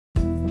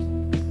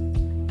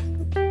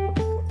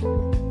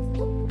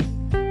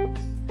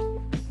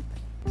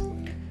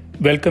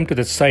Welcome to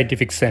the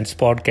Scientific Sense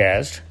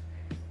podcast,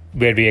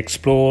 where we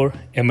explore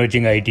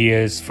emerging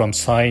ideas from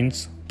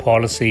science,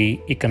 policy,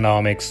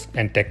 economics,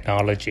 and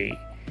technology.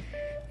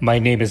 My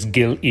name is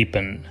Gill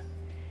Eapen.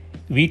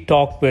 We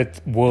talk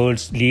with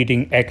world's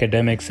leading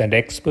academics and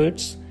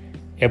experts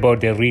about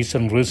their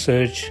recent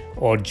research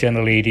or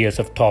general areas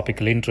of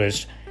topical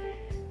interest.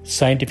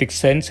 Scientific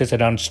Sense is an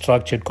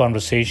unstructured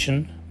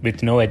conversation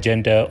with no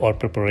agenda or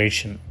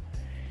preparation.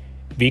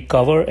 We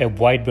cover a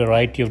wide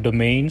variety of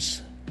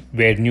domains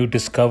where new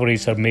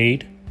discoveries are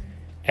made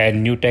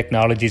and new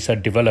technologies are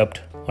developed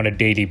on a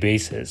daily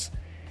basis.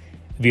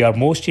 We are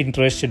most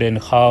interested in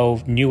how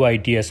new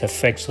ideas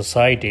affect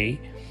society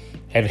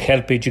and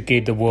help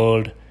educate the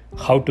world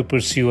how to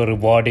pursue a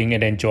rewarding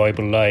and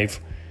enjoyable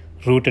life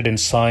rooted in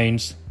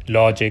science,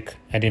 logic,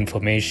 and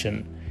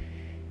information.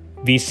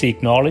 We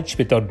seek knowledge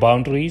without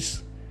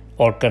boundaries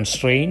or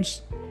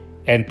constraints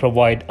and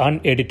provide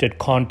unedited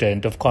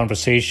content of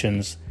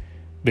conversations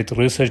with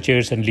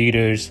researchers and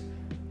leaders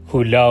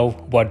who love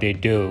what they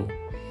do.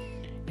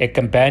 A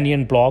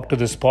companion blog to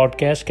this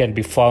podcast can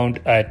be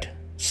found at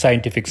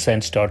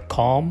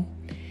scientificsense.com,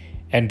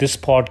 and this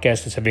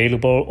podcast is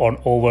available on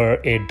over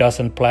a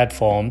dozen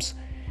platforms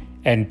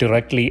and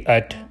directly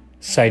at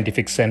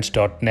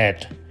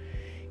scientificsense.net.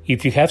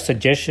 If you have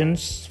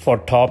suggestions for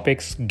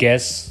topics,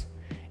 guests,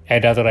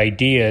 and other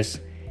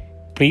ideas,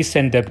 please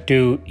send them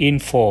to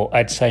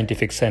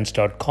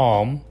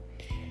info@scientificsense.com,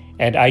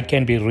 and I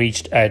can be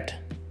reached at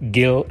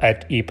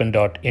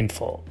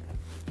gill@eapen.info.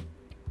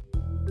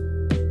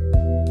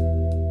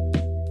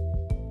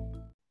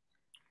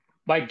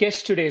 My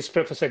guest today is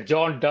Professor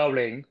John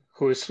Dowling,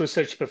 who is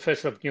Research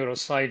Professor of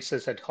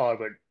Neurosciences at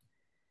Harvard.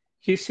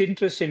 His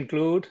interests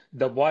include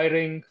the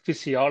wiring,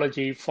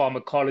 physiology,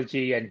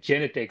 pharmacology, and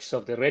genetics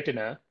of the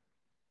retina,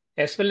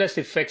 as well as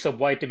effects of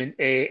vitamin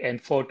A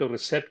and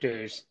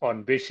photoreceptors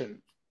on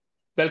vision.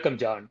 Welcome,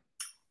 John.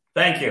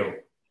 Thank you.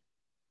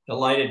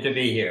 Delighted to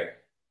be here.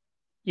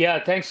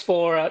 Yeah, thanks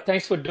for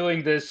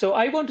doing this. So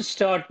I want to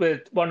start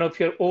with one of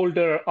your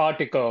older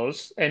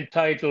articles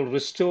entitled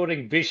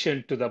 "Restoring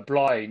Vision to the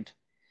Blind,"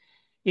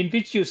 in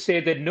which you say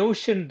the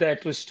notion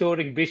that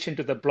restoring vision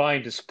to the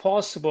blind is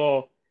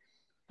possible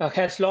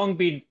has long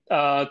been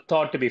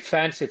thought to be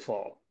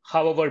fanciful.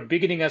 However,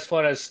 beginning as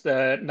far as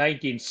the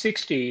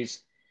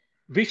 1960s,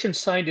 vision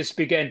scientists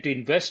began to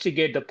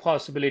investigate the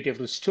possibility of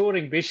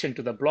restoring vision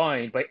to the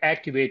blind by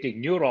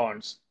activating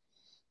neurons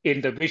in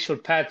the visual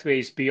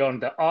pathways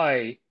beyond the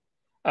eye,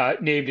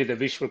 namely the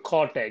visual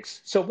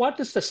cortex. So what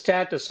is the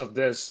status of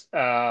this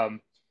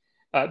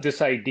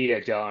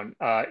idea, John,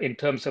 in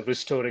terms of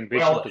restoring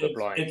vision to the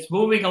blind? It's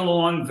moving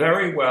along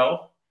very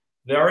well,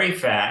 very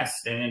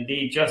fast, and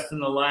indeed just in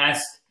the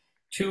last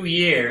 2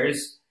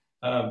 years,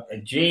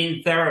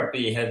 gene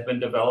therapy has been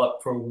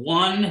developed for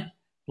one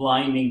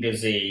blinding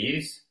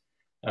disease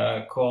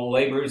called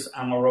Leber's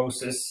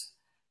amaurosis,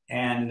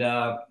 and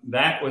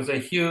that was a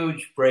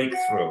huge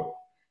breakthrough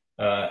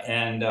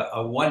and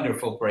a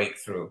wonderful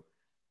breakthrough.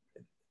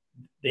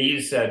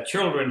 These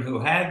children who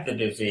had the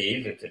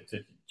disease, it's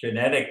a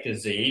genetic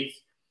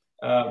disease,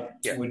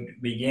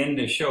 would begin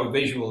to show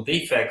visual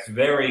defects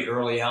very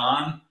early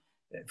on,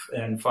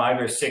 in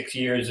 5 or 6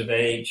 years of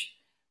age.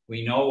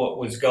 We know what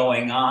was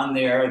going on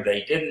there.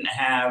 They didn't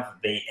have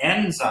the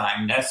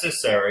enzyme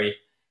necessary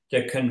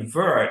to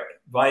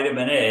convert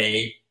vitamin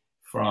A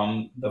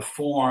from the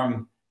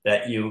form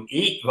that you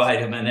eat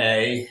vitamin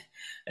A,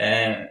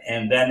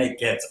 and then it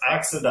gets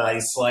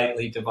oxidized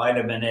slightly to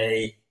vitamin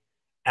A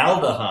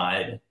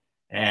aldehyde,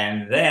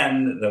 and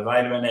then the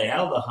vitamin A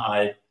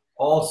aldehyde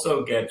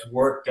also gets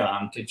worked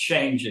on to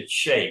change its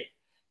shape.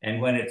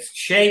 And when its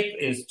shape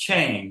is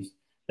changed,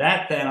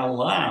 that then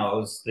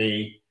allows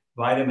the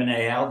vitamin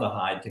A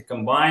aldehyde to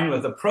combine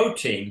with a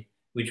protein,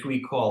 which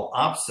we call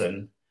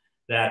opsin,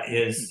 that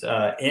is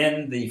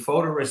in the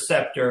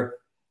photoreceptor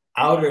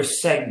outer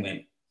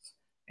segment.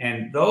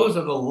 And those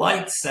are the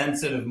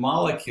light-sensitive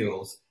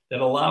molecules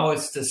that allow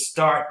us to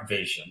start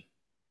vision.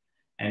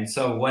 And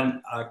so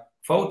when a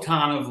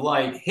photon of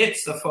light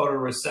hits the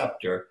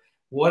photoreceptor,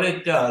 what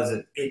it does,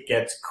 it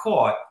gets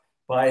caught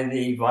by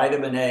the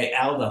vitamin A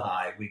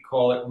aldehyde. We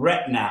call it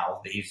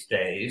retinal these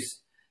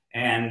days.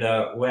 And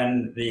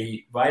when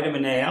the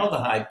vitamin A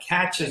aldehyde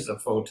catches a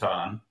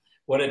photon,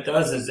 what it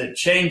does is it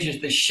changes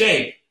the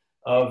shape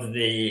of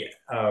the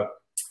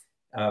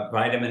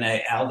vitamin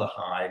A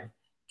aldehyde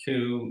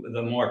to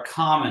the more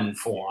common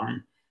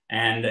form,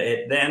 and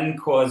it then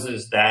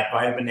causes that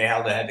vitamin A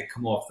aldehyde to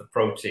come off the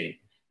protein.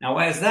 Now,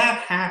 as that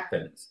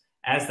happens,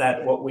 as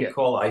that what we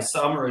call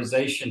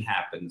isomerization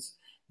happens,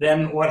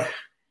 then what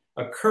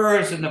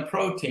occurs in the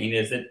protein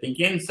is it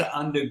begins to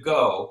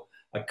undergo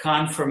a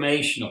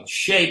conformational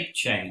shape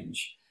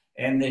change.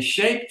 And the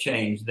shape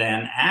change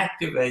then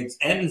activates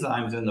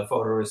enzymes in the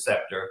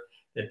photoreceptor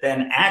that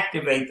then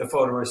activate the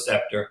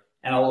photoreceptor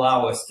and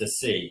allow us to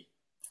see.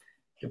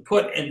 To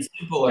put in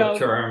simpler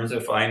terms,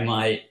 if I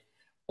might,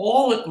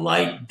 all that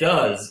light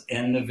does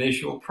in the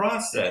visual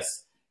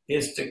process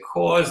is to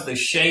cause the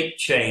shape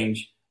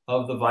change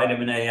of the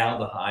vitamin A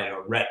aldehyde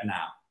or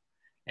retinal.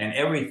 and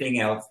everything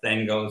else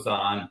then goes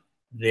on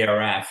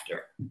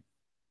thereafter.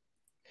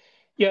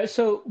 Yeah,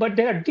 but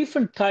there are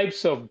different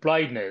types of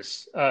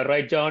blindness,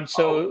 right, John?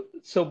 So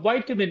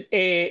vitamin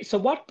A, so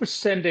what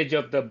percentage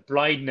of the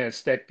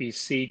blindness that we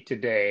see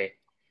today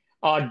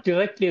are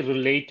directly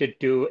related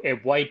to a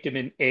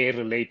vitamin A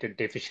related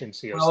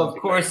deficiency or Well, of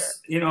something like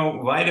that?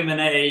 course, vitamin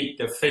A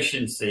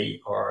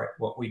deficiency, or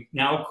what we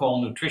now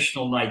call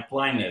nutritional night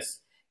blindness,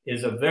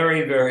 is a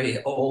very,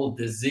 very old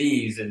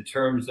disease in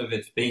terms of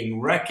its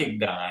being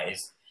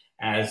recognized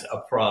as a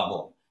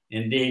problem.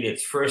 Indeed,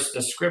 its first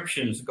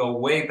descriptions go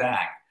way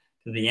back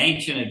to the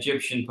ancient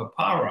Egyptian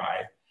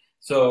papyri,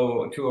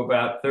 so to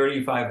about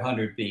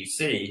 3500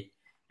 BC,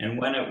 and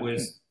when it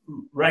was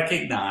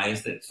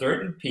recognized that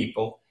certain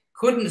people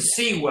couldn't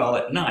see well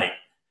at night.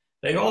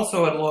 They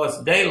also had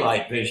lost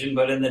daylight vision,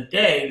 but in the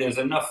day, there's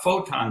enough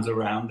photons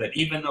around that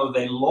even though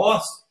they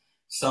lost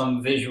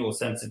some visual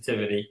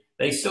sensitivity,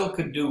 they still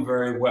could do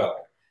very well.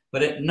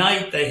 But at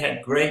night, they had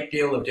a great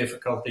deal of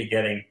difficulty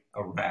getting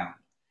around.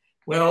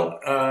 Well,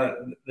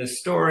 the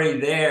story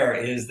there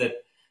is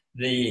that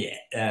the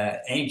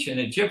ancient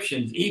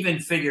Egyptians even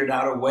figured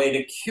out a way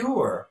to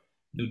cure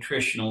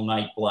nutritional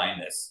night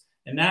blindness.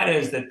 And that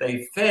is that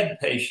they fed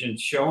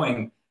patients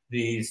showing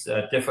these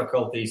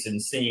difficulties in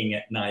seeing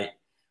at night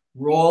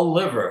raw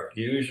liver,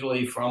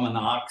 usually from an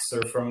ox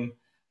or from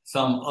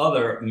some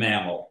other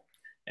mammal.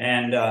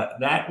 And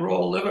that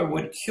raw liver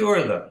would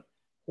cure them.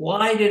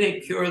 Why did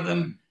it cure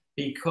them?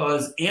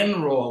 Because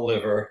in raw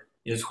liver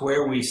is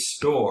where we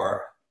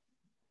store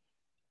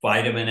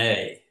vitamin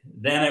A.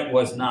 Then it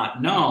was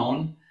not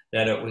known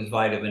that it was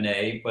vitamin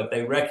A, but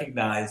they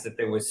recognized that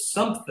there was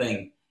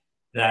something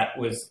that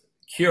was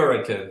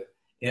curative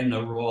in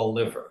the raw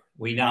liver.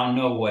 We now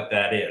know what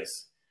that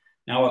is.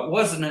 Now, it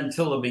wasn't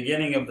until the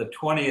beginning of the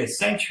 20th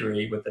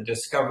century, with the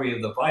discovery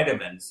of the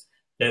vitamins,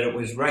 that it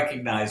was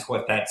recognized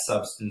what that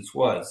substance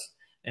was,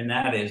 and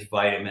that is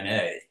vitamin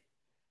A.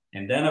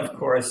 And then, of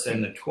course,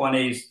 in the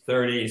 20s,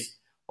 30s,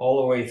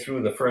 all the way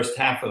through the first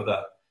half of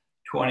the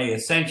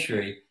 20th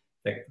century,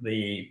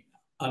 the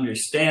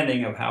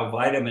understanding of how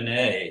vitamin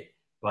A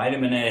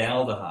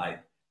aldehyde,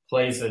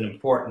 plays an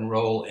important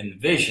role in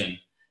vision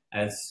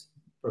as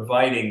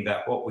providing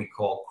that what we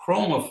call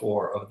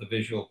chromophore of the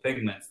visual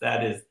pigments,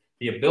 that is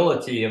the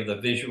ability of the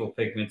visual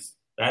pigments,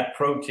 that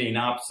protein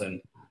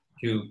opsin,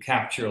 to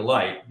capture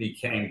light,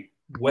 became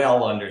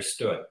well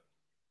understood.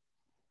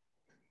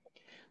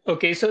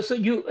 Okay, so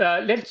you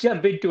let's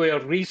jump into a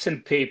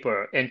recent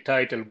paper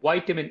entitled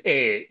 "Vitamin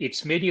A: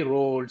 Its Many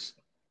Roles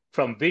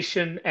from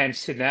Vision and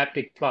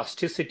Synaptic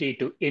Plasticity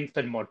to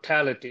Infant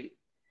Mortality."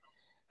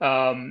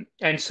 And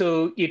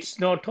so it's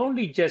not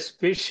only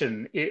just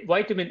vision.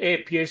 Vitamin A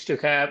appears to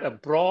have a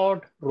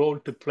broad role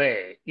to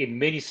play in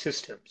many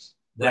systems.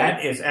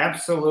 That is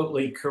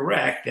absolutely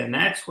correct. And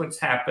that's what's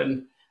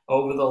happened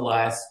over the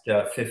last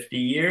 50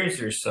 years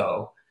or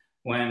so,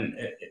 when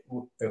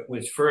it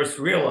was first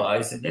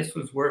realized, and this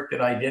was work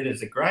that I did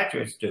as a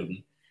graduate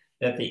student,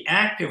 that the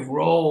active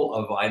role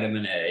of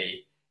vitamin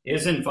A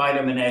isn't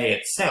vitamin A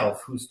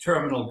itself, whose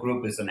terminal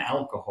group is an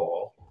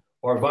alcohol,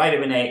 or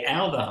vitamin A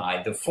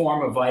aldehyde, the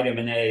form of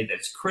vitamin A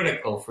that's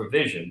critical for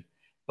vision,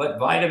 but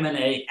vitamin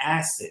A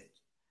acid,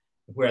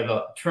 where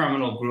the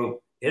terminal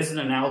group isn't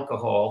an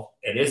alcohol,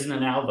 it isn't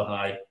an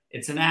aldehyde,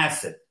 it's an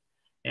acid.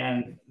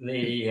 And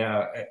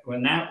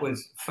when that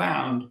was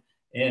found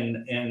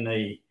in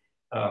the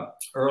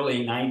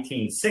early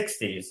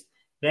 1960s,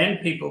 then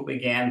people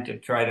began to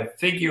try to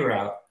figure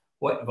out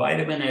what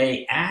vitamin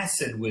A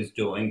acid was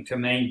doing to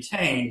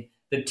maintain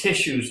the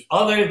tissues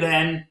other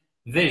than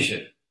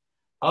vision,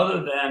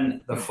 other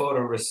than the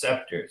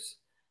photoreceptors.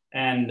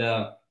 And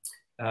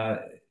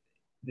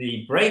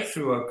the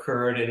breakthrough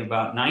occurred in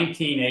about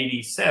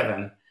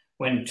 1987,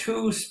 when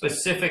two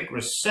specific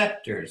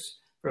receptors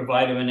for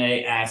vitamin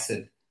A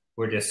acid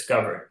were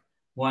discovered,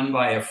 one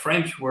by a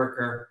French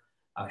worker,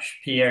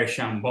 Pierre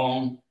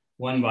Chambon,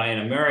 one by an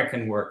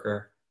American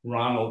worker,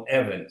 Ronald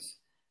Evans.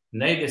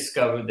 And they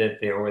discovered that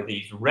there were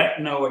these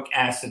retinoic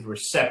acid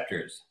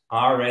receptors,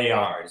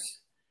 RARs.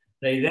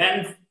 They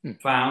then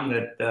found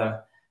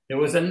that there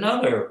was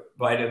another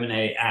vitamin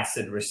A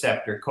acid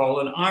receptor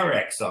called an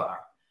RXR,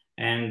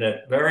 and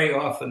that very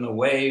often the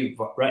way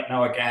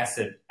retinoic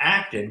acid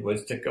acted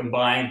was to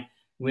combine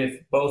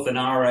with both an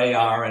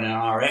RAR and an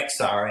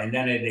RXR, and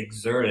then it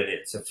exerted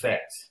its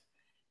effects.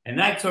 And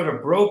that sort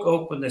of broke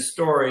open the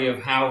story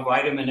of how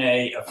vitamin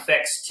A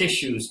affects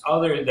tissues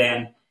other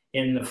than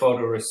in the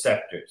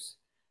photoreceptors.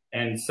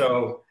 And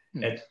so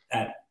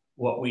at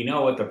what we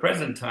know at the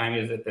present time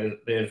is that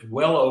there's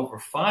well over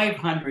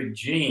 500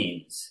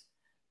 genes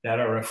that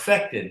are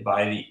affected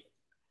by the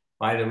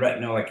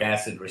retinoic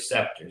acid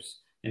receptors.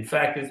 In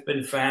fact, it's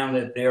been found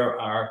that there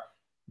are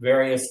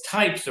various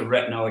types of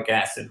retinoic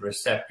acid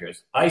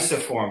receptors,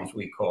 isoforms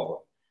we call them.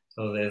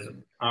 So there's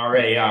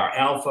RAR,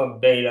 alpha,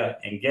 beta,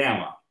 and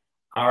gamma,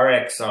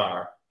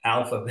 RXR,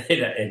 alpha,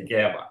 beta, and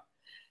gamma.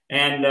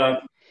 And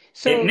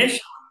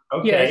initially,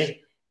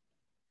 okay.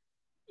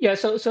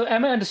 Yes. So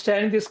am I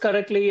understanding this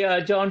correctly,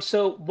 John?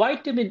 So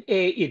vitamin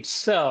A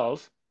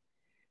itself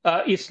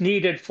is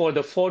needed for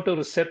the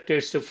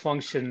photoreceptors to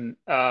function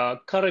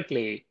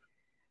correctly.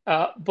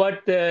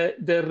 But the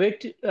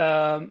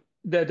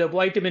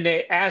vitamin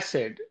A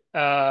acid,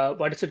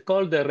 what is it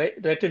called? The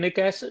retinic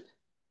acid,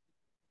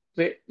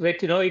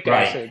 retinoic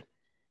Right. acid.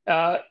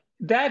 Uh,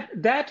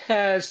 that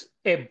has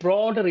a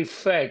broader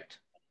effect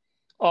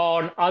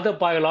on other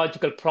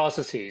biological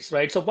processes,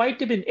 right? So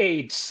vitamin A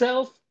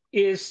itself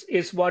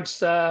is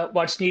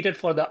what's needed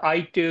for the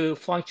eye to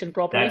function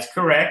properly. That's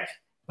correct.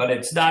 But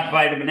it's not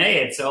vitamin A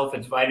itself,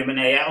 it's vitamin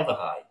A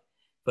aldehyde.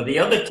 For the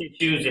other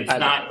tissues, it's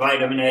not Aldehyde.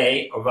 vitamin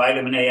A or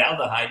vitamin A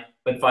aldehyde,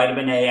 but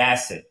vitamin A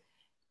acid.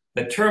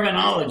 The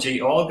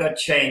terminology all got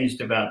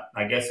changed about,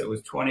 I guess it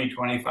was 20,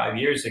 25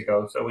 years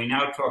ago. So we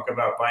now talk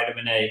about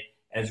vitamin A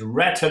as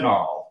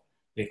retinol,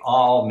 the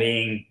all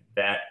meaning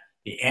that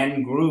the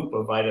N group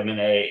of vitamin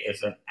A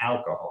is an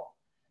alcohol.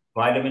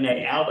 Vitamin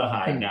A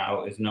aldehyde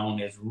now is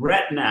known as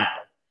retinal.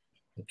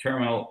 The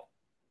terminal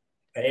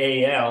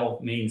Al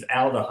means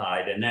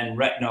aldehyde, and then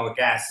retinoic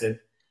acid,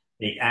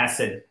 the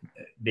acid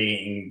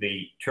being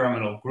the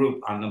terminal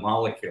group on the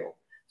molecule.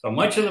 So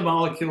much of the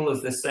molecule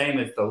is the same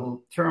as the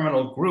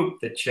terminal group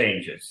that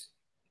changes.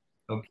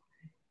 Okay.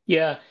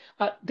 Yeah,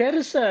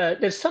 there's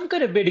some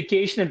kind of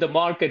medication in the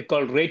market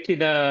called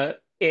Retina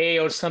A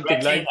or something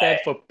Retin like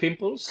that for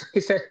pimples.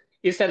 Is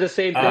that the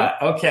same thing?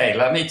 Okay,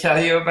 let me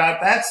tell you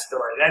about that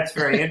story. That's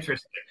very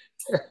interesting.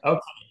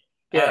 Okay.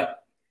 Yeah.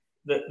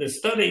 The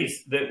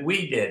studies that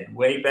we did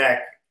way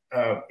back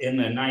in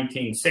the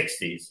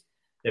 1960s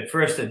that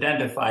first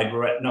identified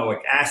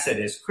retinoic acid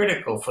as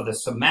critical for the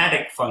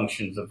somatic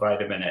functions of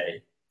vitamin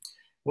A,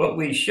 what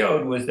we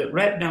showed was that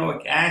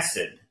retinoic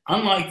acid,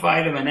 unlike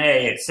vitamin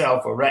A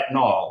itself or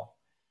retinol,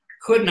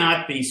 could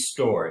not be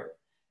stored.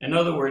 In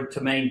other words,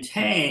 to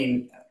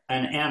maintain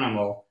an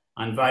animal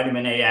on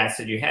vitamin A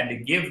acid, you had to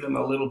give them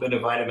a little bit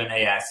of vitamin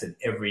A acid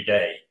every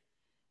day.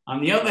 On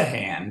the other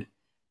hand,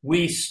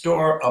 we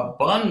store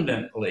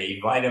abundantly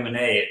vitamin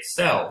A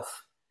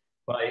itself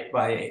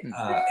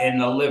in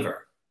the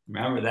liver.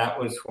 Remember, that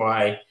was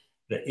why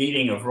the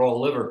eating of raw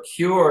liver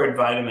cured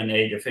vitamin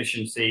A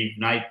deficiency,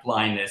 night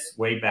blindness,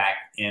 way back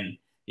in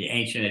the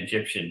ancient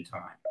Egyptian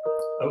time.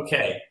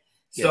 Okay,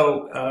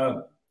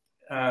 so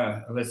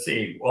let's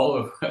see,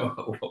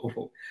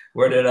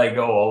 where did I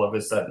go all of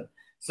a sudden?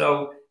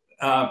 So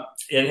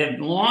it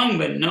had long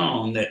been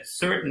known that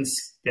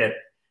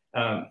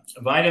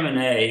vitamin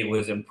A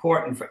was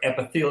important for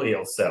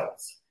epithelial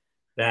cells.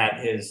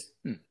 That is,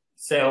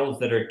 cells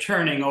that are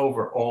turning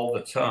over all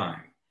the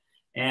time.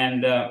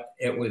 And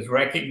it was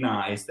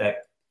recognized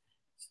that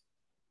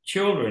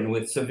children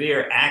with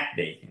severe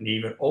acne and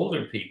even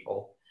older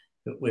people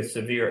with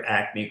severe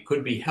acne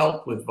could be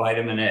helped with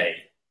vitamin A.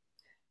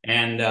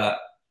 And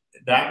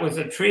that was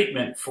a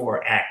treatment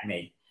for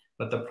acne.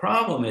 But the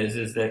problem is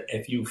that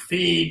if you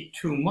feed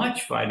too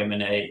much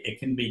vitamin A, it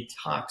can be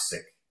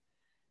toxic.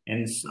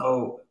 And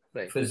so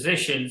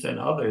physicians and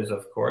others,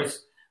 of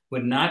course, were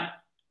not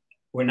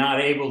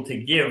able to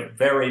give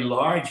very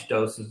large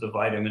doses of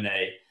vitamin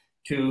A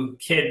to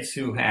kids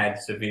who had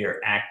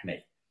severe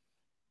acne.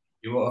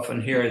 You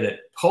often hear that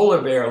polar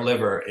bear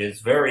liver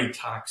is very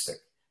toxic.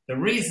 The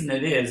reason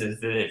it is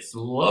that it's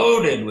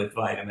loaded with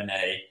vitamin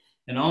A,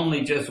 and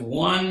only just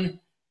one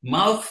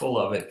mouthful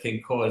of it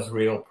can cause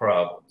real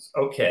problems.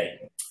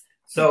 Okay,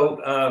 so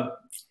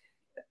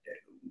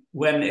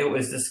when it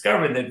was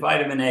discovered that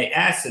vitamin A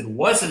acid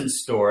wasn't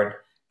stored,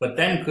 but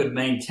then could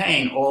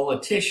maintain all the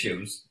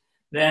tissues,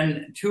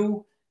 then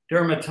two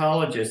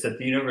dermatologists at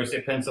the University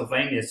of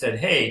Pennsylvania said,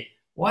 hey,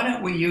 why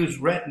don't we use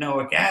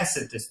retinoic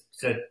acid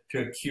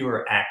to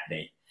cure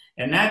acne?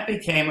 And that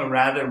became a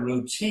rather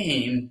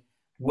routine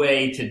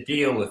way to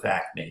deal with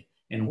acne.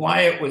 And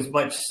why it was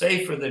much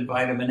safer than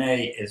vitamin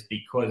A is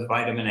because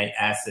vitamin A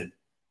acid,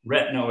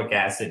 retinoic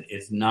acid,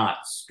 is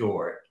not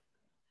stored.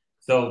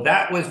 So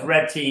that was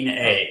Retin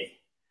A.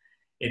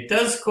 It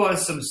does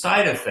cause some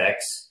side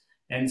effects,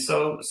 and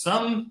so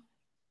some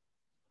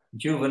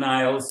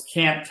juveniles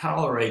can't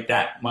tolerate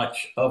that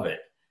much of it.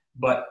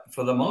 But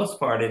for the most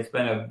part, it's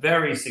been a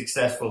very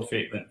successful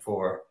treatment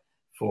for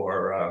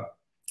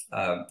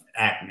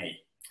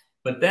acne.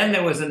 But then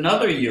there was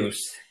another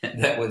use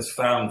that was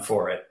found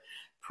for it,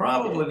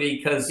 probably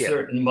because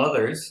certain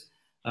mothers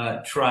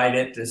tried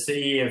it to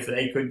see if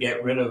they could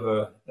get rid of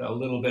a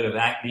little bit of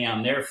acne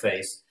on their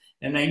face.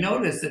 And they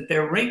noticed that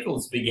their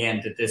wrinkles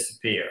began to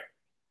disappear.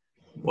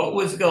 What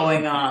was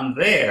going on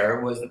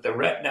there was that the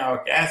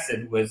retinoic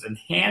acid was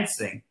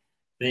enhancing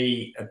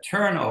the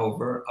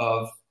turnover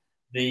of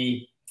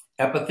the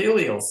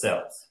epithelial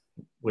cells,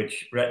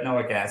 which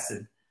retinoic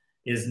acid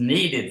is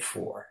needed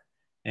for.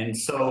 And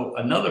so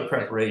another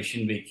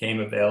preparation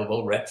became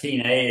available,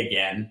 Retin A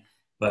again,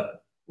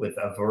 but with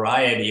a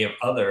variety of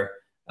other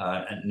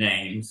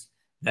names,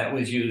 that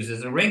was used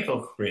as a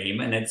wrinkle cream,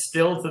 and it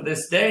still to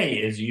this day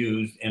is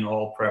used in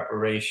all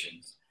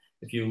preparations.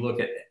 If you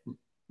look at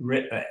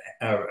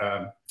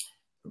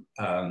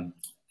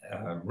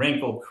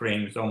wrinkle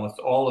creams, almost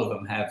all of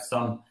them have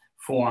some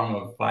form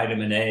of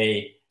vitamin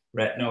A,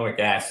 retinoic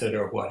acid,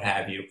 or what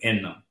have you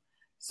in them.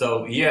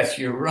 So yes,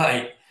 you're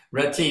right.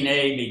 retin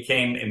A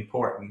became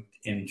important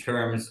in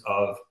terms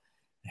of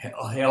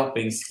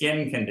helping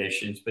skin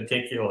conditions,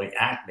 particularly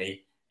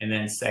acne, and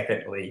then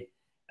secondly,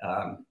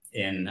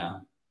 in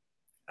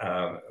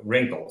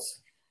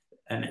wrinkles.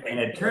 And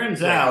it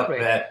turns out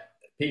that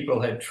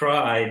people had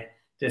tried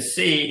to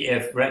see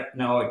if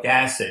retinoic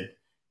acid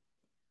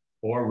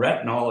or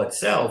retinol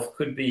itself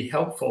could be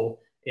helpful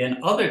in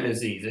other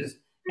diseases,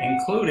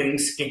 including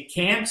skin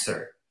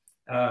cancer,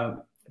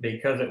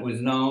 because it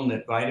was known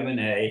that vitamin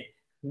A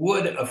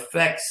would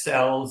affect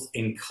cells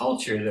in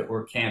culture that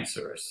were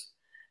cancerous.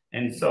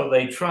 And so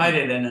they tried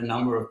it in a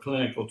number of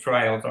clinical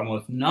trials,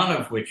 almost none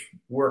of which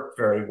worked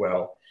very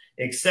well,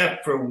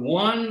 except for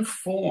one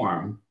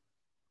form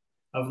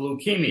of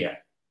leukemia.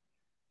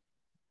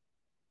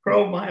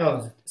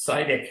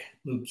 Promyelocytic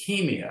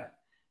leukemia.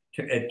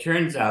 It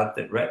turns out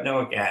that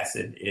retinoic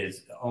acid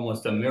is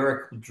almost a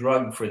miracle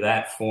drug for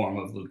that form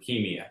of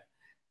leukemia,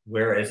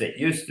 whereas it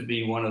used to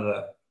be one of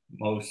the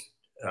most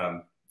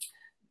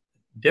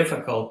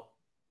difficult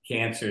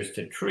cancers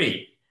to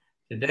treat.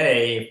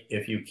 Today,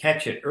 if you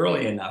catch it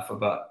early enough,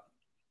 about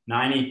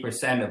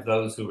 90% of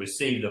those who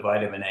receive the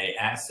vitamin A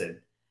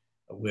acid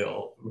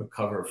will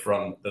recover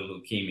from the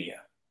leukemia.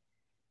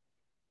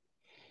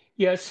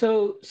 Yeah,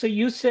 so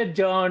you said,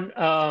 John,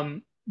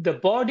 the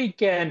body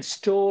can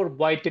store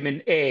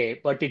vitamin A,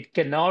 but it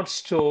cannot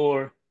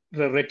store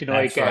the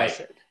retinoic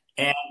acid.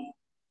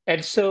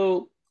 And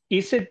so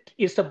is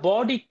the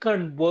body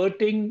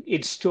converting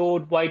its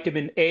stored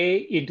vitamin A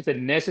into the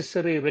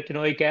necessary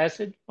retinoic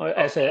acid or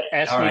as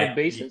needed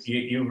basis?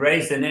 You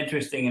raised an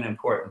interesting and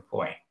important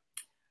point.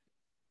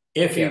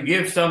 If you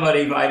give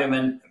somebody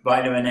vitamin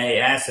A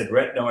acid,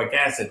 retinoic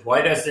acid,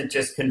 why doesn't it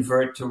just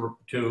convert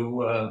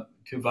to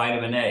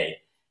vitamin A?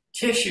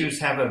 Tissues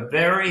have a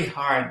very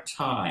hard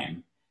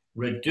time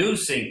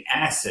reducing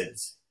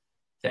acids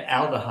to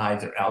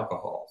aldehydes or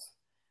alcohols,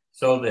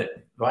 so that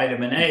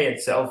vitamin A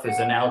itself is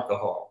an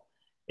alcohol.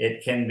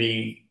 It can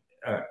be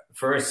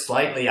first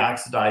slightly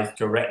oxidized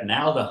to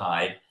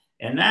retinaldehyde,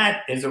 and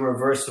that is a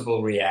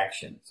reversible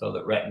reaction, so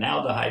that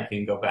retinaldehyde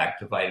can go back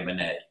to vitamin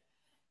A.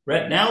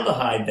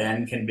 Retinaldehyde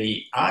then can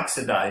be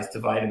oxidized to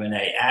vitamin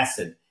A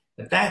acid,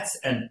 but that's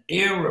an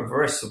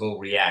irreversible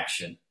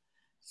reaction.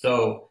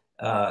 So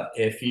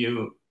if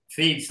you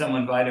feed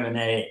someone vitamin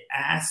A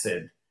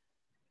acid,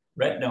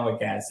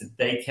 retinoic acid,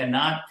 they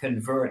cannot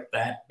convert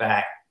that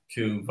back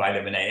to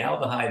vitamin A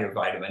aldehyde or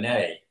vitamin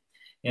A.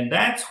 And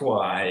that's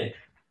why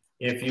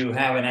if you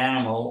have an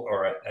animal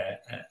or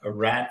a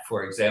rat,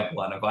 for example,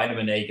 on a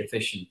vitamin A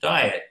deficient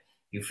diet,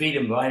 you feed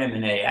him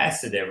vitamin A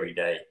acid every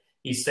day,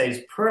 he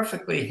stays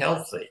perfectly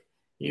healthy.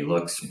 He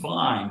looks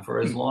fine for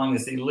as long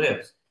as he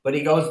lives, but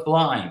he goes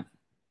blind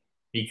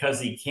because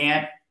he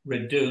can't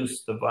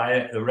reduce the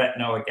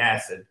retinoic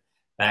acid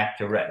back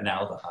to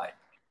retinaldehyde.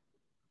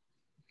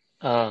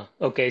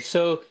 Okay,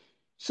 so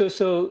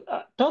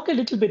talk a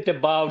little bit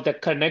about the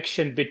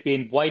connection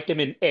between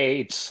vitamin A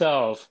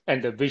itself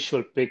and the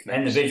visual pigments.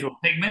 And the visual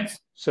pigments?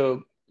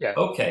 So, yeah.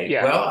 Okay,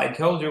 yeah. Well, I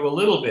told you a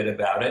little bit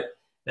about it.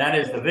 That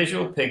is, the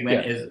visual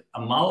pigment is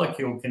a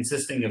molecule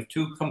consisting of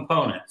two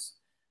components,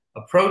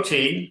 a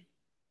protein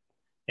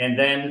and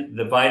then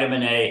the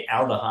vitamin A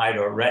aldehyde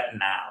or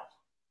retinal.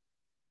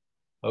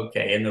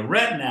 Okay, and the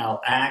retinal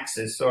acts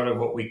as sort of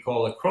what we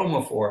call a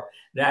chromophore.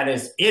 That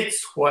is,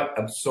 it's what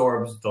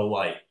absorbs the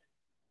light.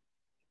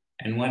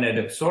 And when it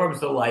absorbs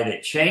the light,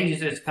 it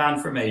changes its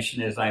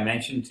conformation, as I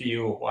mentioned to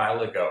you a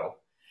while ago.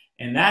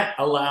 And that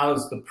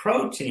allows the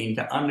protein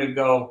to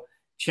undergo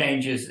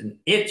changes in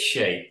its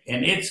shape,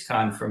 in its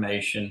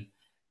conformation.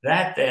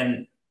 That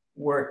then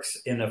works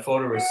in the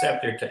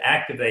photoreceptor to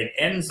activate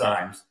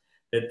enzymes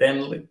that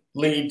then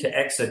lead to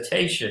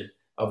excitation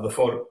of the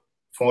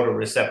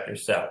photoreceptor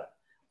cell.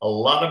 A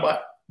lot of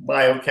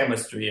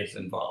biochemistry is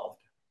involved.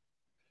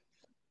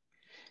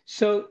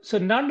 So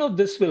none of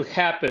this will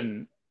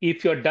happen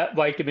if you're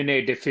vitamin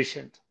A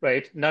deficient,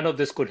 right? None of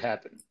this could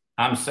happen.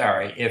 I'm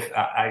sorry, if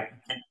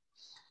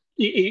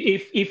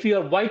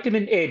you're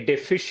vitamin A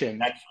deficient,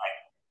 that's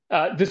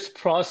right. This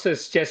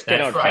process just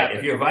cannot happen.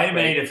 If you're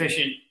vitamin A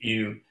deficient,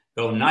 you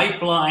go night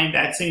blind.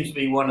 That seems to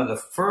be one of the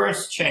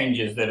first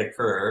changes that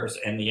occurs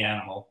in the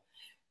animal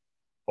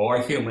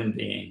or human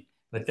being.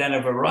 But then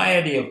a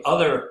variety of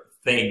other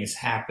things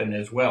happen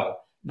as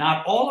well,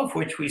 not all of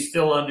which we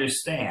still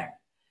understand.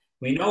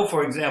 We know,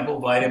 for example,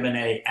 vitamin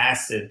A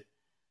acid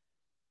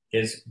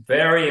is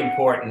very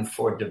important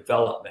for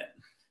development,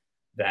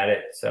 that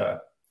it's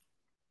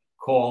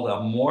called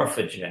a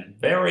morphogen,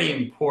 very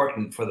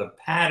important for the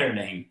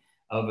patterning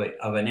of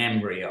an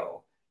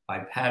embryo. By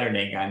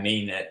patterning, I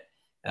mean that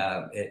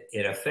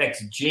it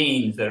affects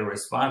genes that are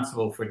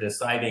responsible for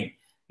deciding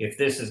if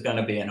this is going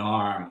to be an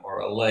arm or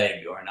a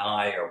leg or an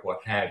eye or what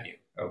have you,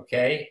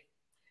 okay?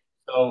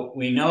 So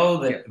we know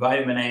that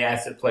vitamin A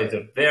acid plays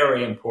a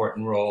very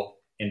important role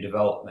in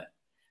development.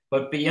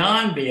 But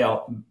beyond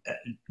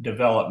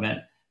development,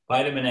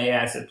 vitamin A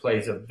acid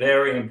plays a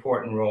very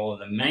important role in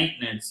the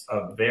maintenance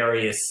of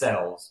various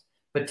cells,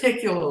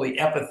 particularly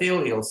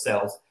epithelial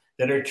cells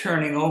that are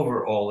turning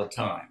over all the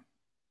time.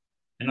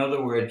 In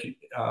other words,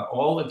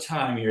 all the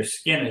time your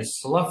skin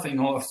is sloughing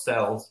off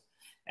cells,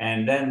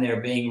 and then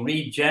they're being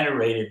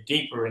regenerated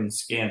deeper in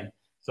skin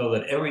so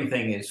that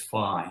everything is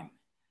fine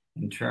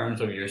in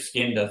terms of your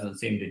skin doesn't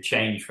seem to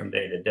change from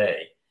day to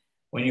day.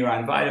 When you're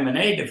on vitamin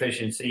A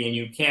deficiency and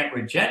you can't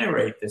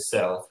regenerate the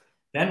cells,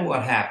 then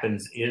what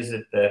happens is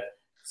that the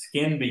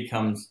skin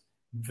becomes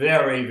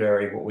very,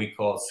 very what we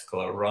call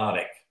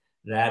sclerotic.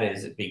 That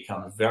is, it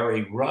becomes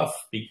very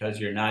rough because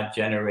you're not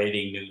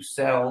generating new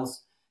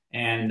cells,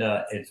 and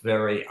it's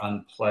very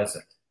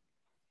unpleasant.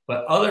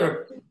 But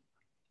other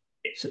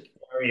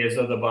areas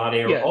of the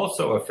body are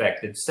also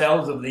affected.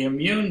 Cells of the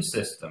immune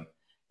system.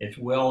 It's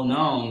well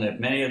known that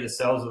many of the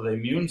cells of the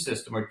immune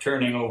system are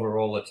turning over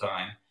all the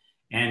time.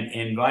 And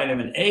in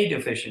vitamin A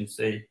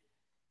deficiency,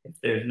 if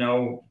there's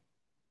no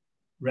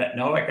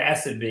retinoic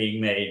acid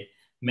being made,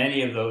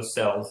 many of those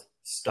cells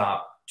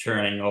stop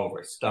turning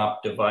over,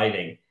 stop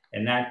dividing,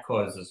 and that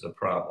causes a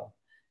problem.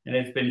 And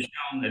it's been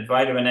shown that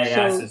vitamin A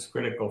acid is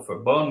critical for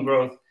bone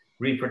growth,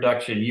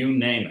 reproduction, you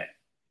name it.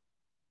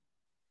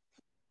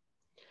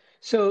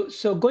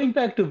 So going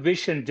back to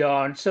vision,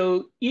 John,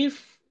 so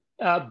if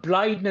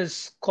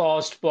blindness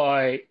caused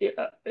by,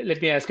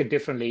 let me ask it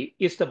differently,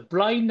 is the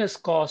blindness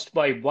caused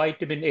by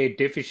vitamin A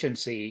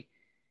deficiency,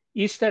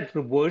 is that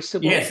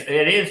reversible? Yes,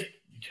 it is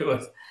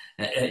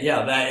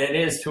it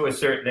is to a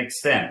certain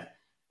extent.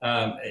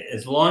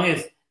 As long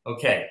as,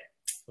 okay,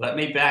 let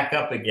me back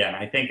up again.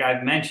 I think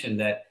I've mentioned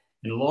that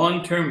in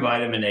long-term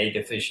vitamin A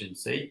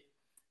deficiency,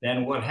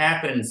 then what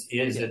happens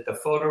is that the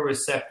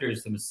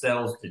photoreceptors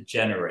themselves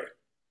degenerate.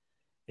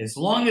 As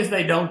long as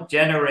they don't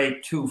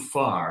generate too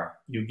far,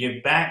 you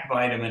give back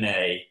vitamin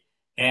A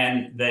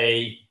and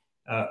they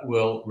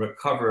will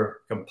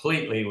recover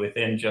completely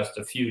within just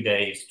a few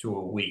days to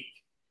a week.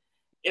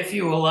 If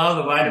you allow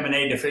the vitamin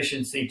A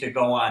deficiency to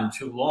go on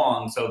too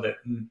long so that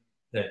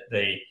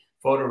the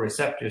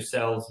photoreceptor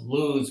cells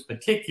lose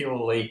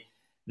particularly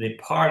the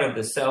part of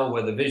the cell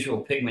where the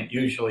visual pigment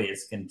usually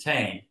is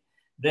contained,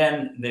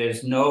 then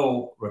there's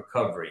no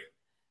recovery.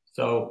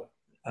 So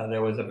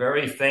there was a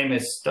very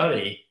famous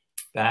study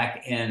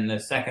back in the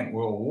Second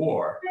World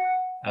War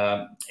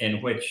in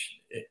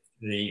which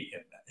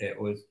it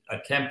was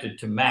attempted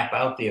to map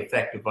out the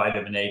effect of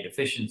vitamin A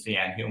deficiency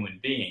on human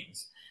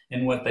beings.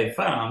 And what they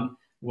found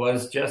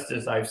was, just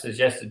as I've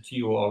suggested to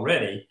you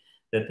already,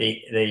 that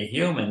the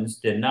humans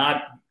did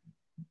not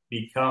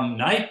become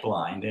night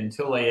blind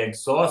until they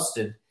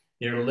exhausted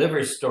their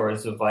liver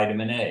stores of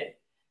vitamin A.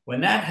 When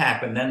that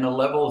happened, then the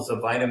levels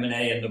of vitamin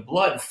A in the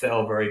blood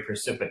fell very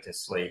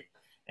precipitously.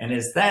 And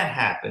as that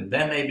happened,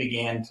 then they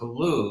began to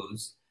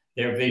lose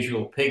their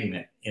visual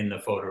pigment in the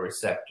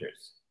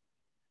photoreceptors.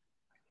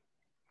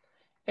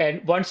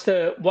 And once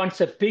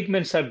the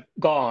pigments are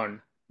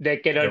gone, they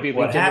cannot be regenerated.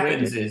 What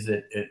happens is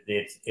that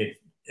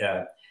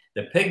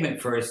the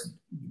pigment first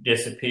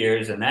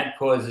disappears, and that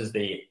causes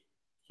the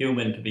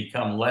human to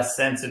become less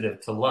sensitive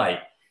to light.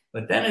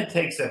 But then it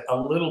takes a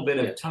little bit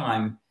of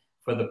time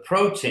for the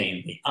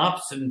protein, the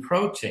opsin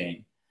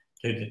protein,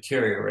 to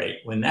deteriorate.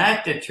 When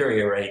that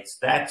deteriorates,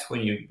 that's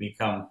when you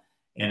become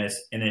in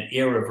an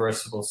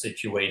irreversible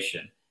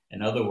situation.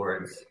 In other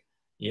words,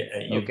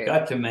 you've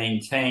got to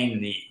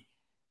maintain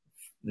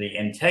the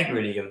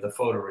integrity of the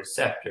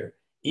photoreceptor,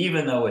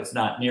 even though it's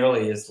not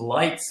nearly as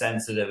light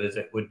sensitive as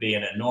it would be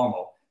in a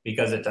normal,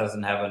 because it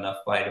doesn't have enough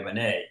vitamin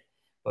A.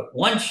 But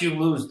once you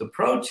lose the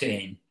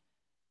protein,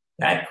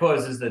 that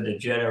causes the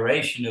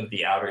degeneration of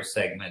the outer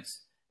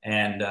segments,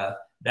 and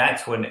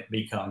that's when it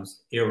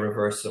becomes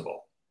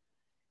irreversible.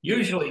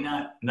 Usually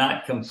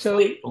not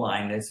complete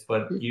blindness,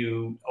 but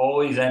you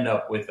always end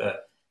up with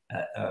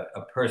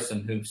a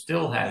person who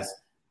still has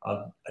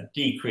a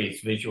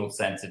decreased visual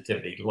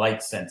sensitivity,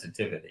 light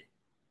sensitivity.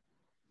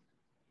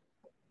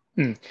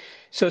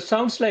 So it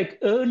sounds like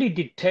early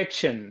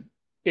detection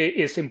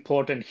is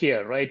important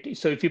here, right?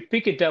 So if you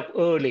pick it up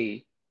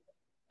early,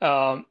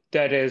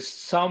 there is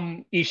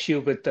some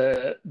issue with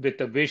the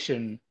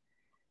vision,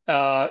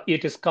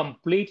 it is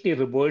completely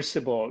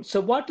reversible. So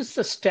what is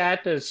the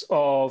status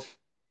of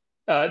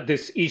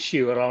this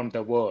issue around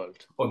the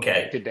world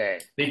today?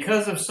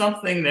 Because of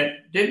something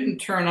that didn't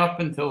turn up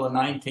until the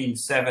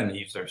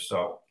 1970s or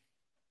so.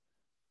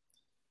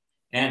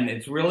 And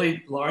it's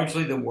really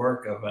largely the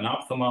work of an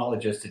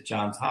ophthalmologist at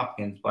Johns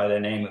Hopkins by the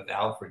name of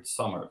Alfred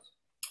Summers.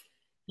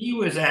 He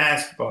was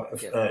asked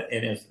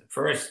in his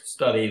first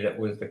study, that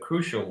was the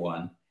crucial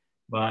one,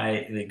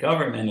 by the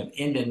government of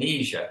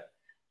Indonesia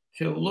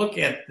to look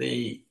at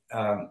the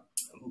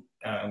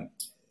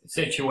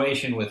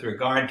situation with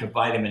regard to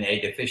vitamin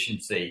A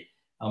deficiency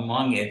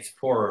among its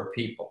poorer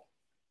people.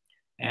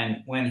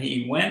 And when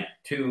he went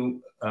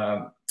to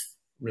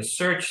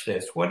research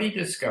this, what he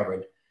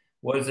discovered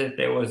was that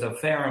there was a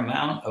fair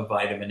amount of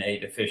vitamin A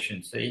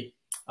deficiency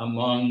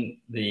among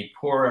the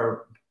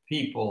poorer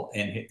people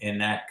in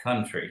that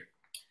country.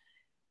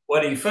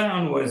 What he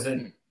found was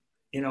that,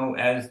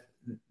 as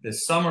the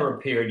summer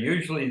appeared,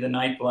 usually the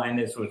night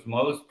blindness was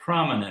most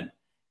prominent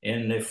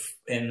in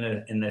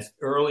this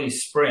early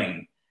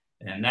spring.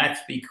 And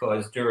that's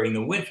because during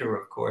the winter,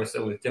 of course,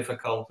 there was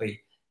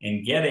difficulty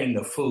in getting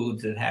the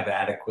foods that have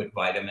adequate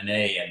vitamin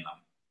A in them.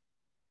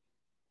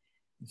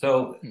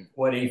 So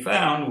what he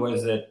found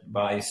was that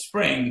by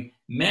spring,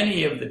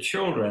 many of the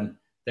children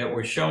that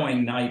were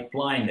showing night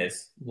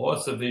blindness,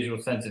 loss of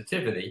visual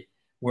sensitivity,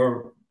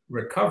 were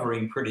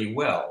recovering pretty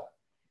well.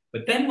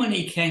 But then when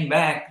he came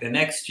back the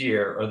next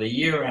year or the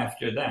year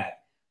after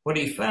that, what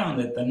he found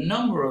that the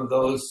number of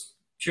those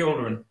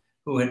children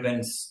who had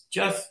been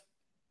just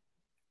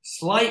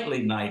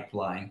slightly night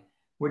blind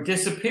were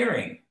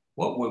disappearing.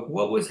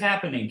 What was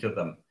happening to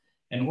them?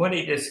 And what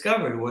he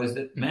discovered was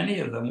that many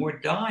of them were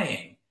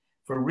dying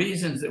for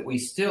reasons that we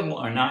still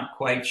are not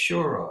quite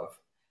sure of.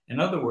 In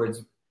other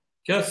words,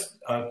 just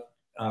a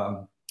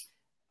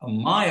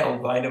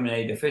mild vitamin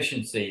A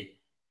deficiency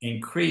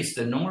increased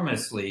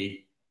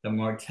enormously the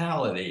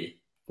mortality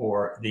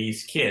for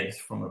these kids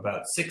from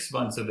about 6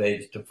 months of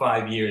age to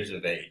 5 years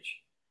of age.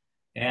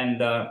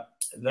 And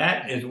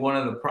that is one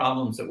of the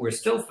problems that we're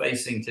still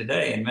facing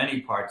today in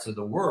many parts of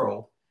the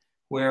world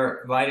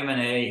where vitamin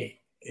A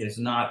is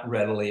not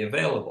readily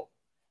available.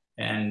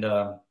 And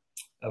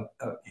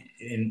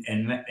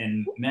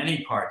in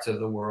many parts of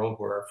the world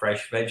where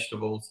fresh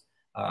vegetables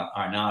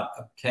are not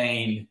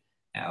obtained,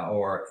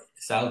 or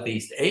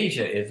Southeast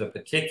Asia is a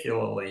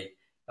particularly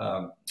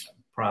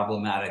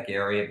problematic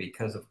area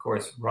because, of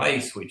course,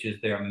 rice, which is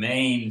their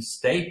main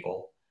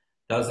staple,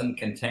 doesn't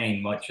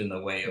contain much in the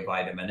way of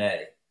vitamin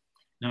A.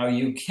 Now,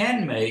 you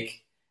can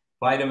make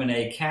vitamin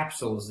A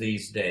capsules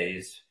these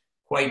days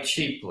quite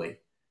cheaply,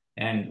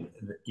 and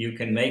you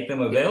can make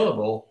them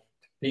available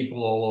to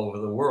people all over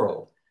the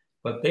world.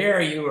 But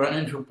there you run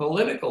into a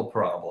political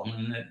problem,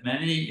 and that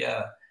many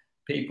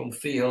people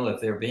feel if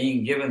they're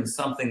being given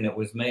something that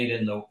was made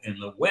in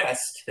the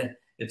West,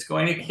 it's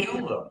going to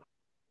kill them.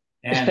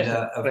 And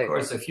of Right.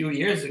 course, a few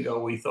years ago,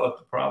 we thought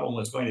the problem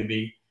was going to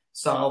be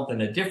solved in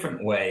a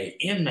different way,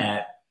 in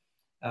that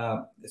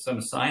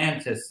some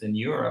scientists in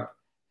Europe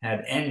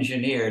had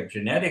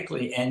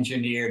genetically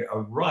engineered a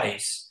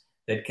rice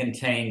that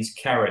contains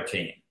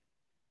carotene.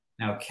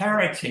 Now,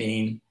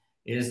 carotene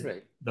is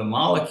the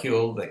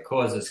molecule that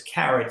causes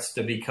carrots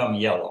to become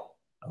yellow,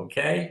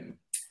 okay?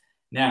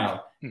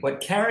 Now,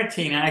 what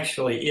carotene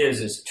actually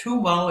is two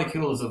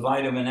molecules of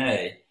vitamin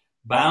A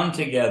bound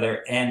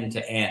together end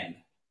to end.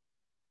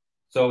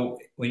 So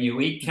when you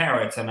eat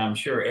carrots, and I'm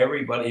sure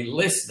everybody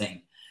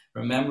listening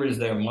remembers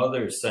their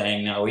mothers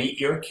saying, now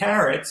eat your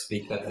carrots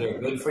because they're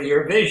good for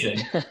your vision.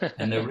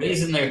 And the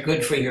reason they're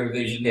good for your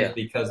vision is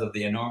because of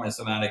the enormous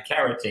amount of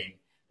carotene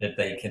that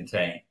they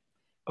contain.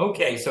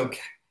 Okay, so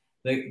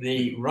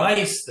the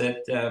rice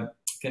that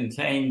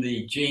contained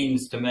the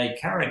genes to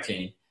make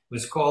carotene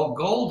was called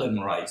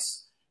golden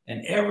rice.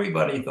 And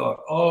everybody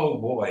thought, oh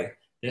boy,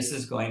 this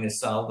is going to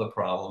solve the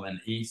problem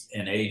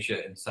in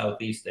Asia and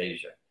Southeast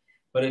Asia.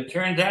 But it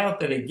turned out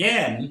that,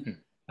 again,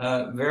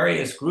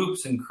 various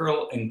groups,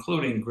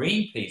 including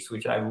Greenpeace,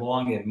 which I've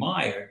long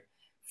admired,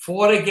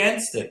 fought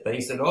against it. They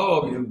said,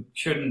 oh, you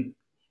shouldn't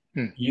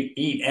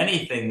eat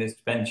anything that's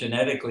been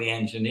genetically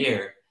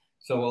engineered.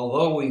 So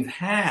although we've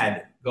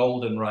had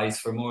golden rice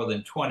for more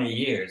than 20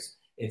 years,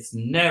 it's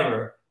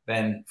never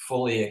been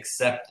fully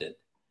accepted.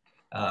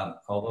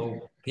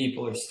 Although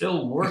people are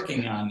still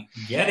working on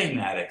getting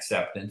that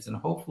acceptance, and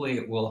hopefully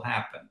it will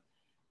happen.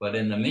 But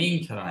in the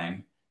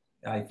meantime,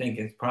 I think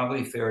it's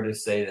probably fair to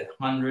say that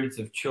hundreds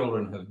of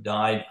children have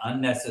died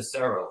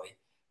unnecessarily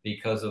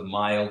because of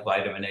mild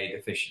vitamin A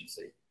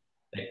deficiency.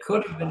 They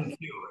could have been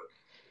cured.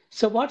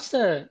 So what's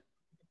the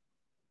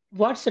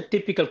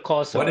typical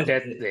cause of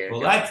death there?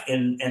 Well, that's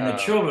in the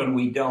children,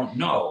 we don't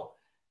know.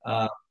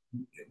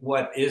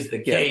 What is the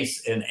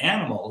case in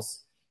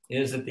animals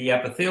is that the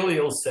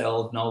epithelial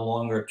cells no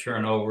longer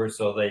turn over,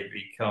 so they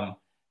become,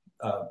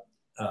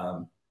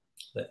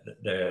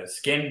 the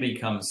skin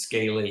becomes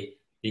scaly.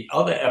 The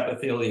other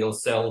epithelial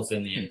cells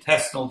in the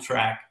intestinal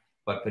tract,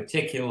 but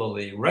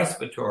particularly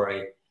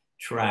respiratory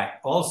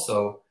tract,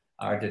 also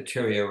are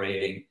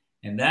deteriorating.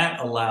 And that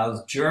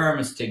allows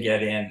germs to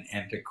get in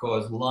and to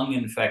cause lung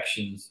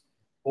infections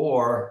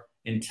or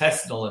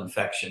intestinal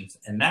infections.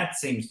 And that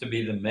seems to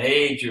be the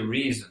major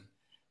reason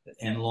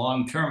in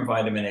long-term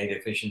vitamin A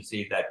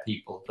deficiency that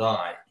people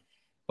die.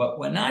 But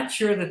we're not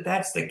sure that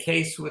that's the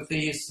case with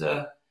these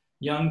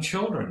young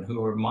children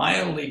who are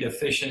mildly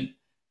deficient.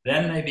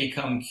 Then they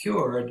become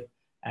cured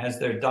as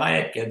their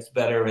diet gets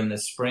better in the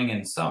spring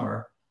and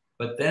summer,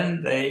 but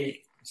then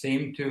they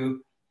seem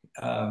to,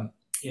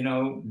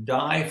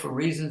 die for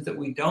reasons that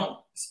we don't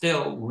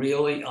still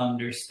really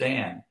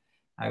understand.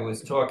 I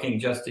was talking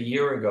just a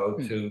year ago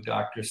to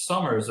Dr.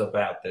 Summers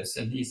about this,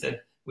 and he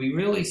said, we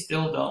really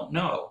still don't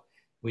know.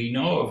 We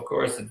know, of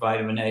course, that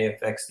vitamin A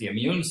affects the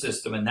immune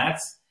system, and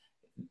that's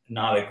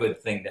not a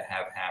good thing to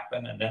have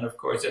happen. And then, of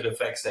course, it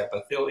affects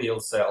epithelial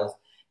cells.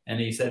 And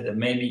he said that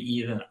maybe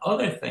even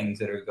other things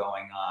that are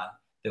going on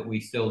that we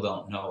still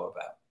don't know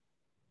about.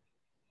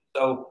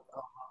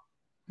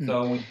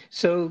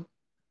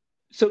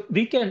 So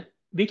we can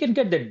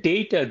get the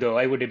data, though,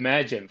 I would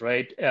imagine,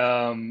 right?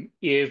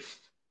 If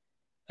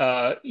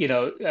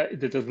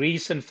the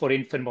reason for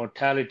infant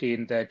mortality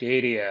in that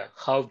area,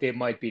 how they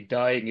might be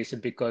dying, is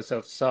it because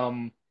of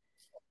some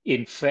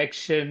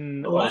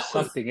infection Well, or that was,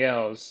 something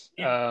else?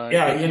 yeah,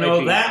 It might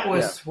be, that yeah,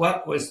 was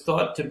what was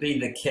thought to be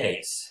the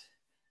case.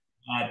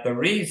 The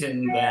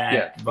reason yeah,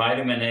 that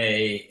vitamin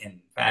A, in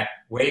fact,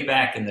 way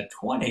back in the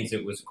 20s,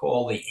 it was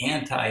called the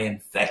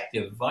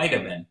anti-infective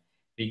vitamin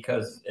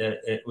because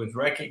it was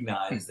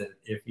recognized that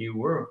if you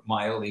were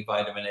mildly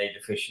vitamin A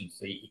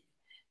deficiency,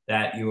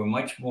 that you were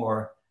much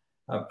more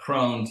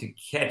prone to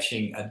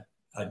catching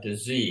a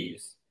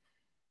disease.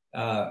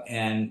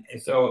 And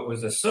so it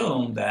was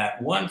assumed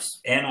that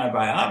once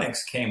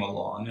antibiotics came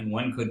along and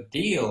one could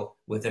deal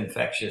with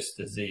infectious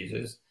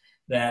diseases,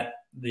 that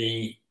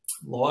the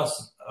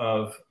loss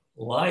of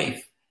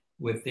life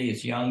with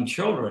these young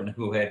children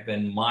who had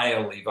been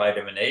mildly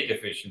vitamin A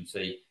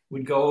deficiency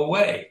would go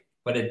away,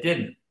 but it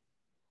didn't.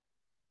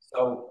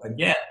 So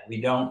again,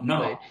 we don't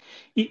know, right.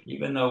 I-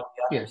 even though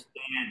we Yeah.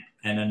 understand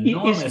an Is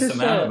enormous this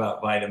amount a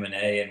about vitamin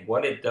A and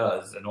what it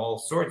does and all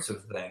sorts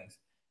of things,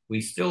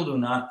 we still do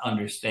not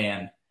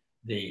understand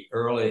the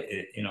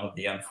early,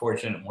 the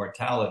unfortunate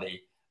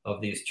mortality of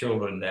these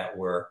children that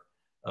were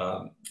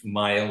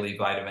mildly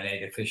vitamin A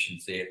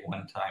deficiency at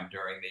one time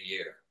during the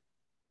year.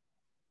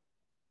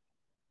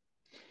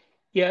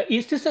 Yeah,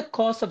 is this a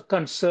cause of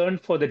concern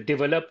for the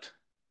developed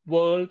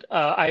world?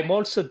 I'm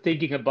also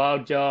thinking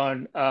about,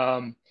 John,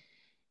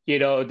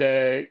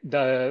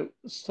 the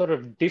sort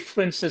of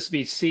differences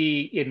we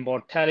see in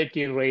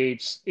mortality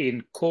rates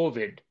in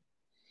COVID,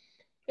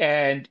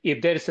 and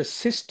if there is a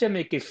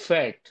systemic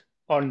effect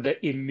on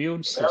the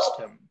immune Well,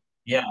 system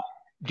yeah.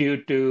 due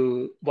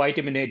to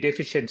vitamin A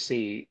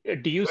deficiency.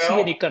 Do you see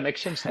any Well,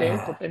 connections there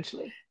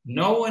potentially?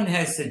 no one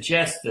has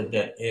suggested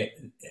that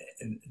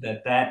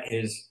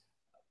is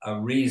a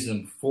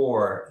reason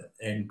for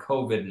in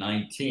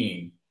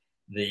COVID-19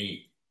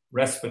 the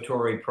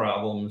respiratory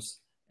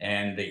problems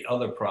and the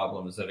other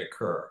problems that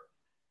occur.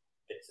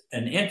 It's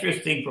an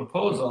interesting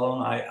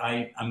proposal,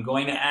 and I'm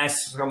going to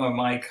ask some of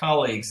my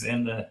colleagues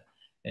in the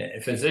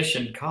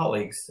physician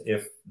colleagues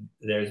if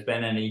there's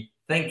been any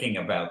thinking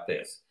about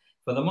this.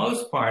 For the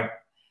most part,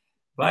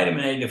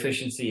 vitamin A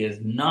deficiency is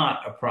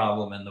not a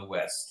problem in the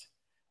West.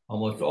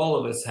 Almost all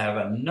of us have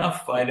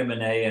enough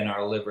vitamin A in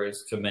our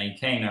livers to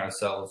maintain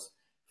ourselves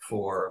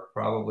for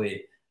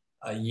probably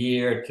a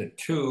year to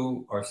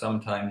two, or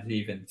sometimes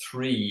even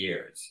 3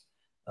 years.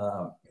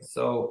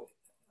 So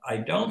I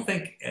don't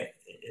think,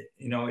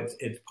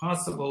 it's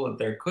possible that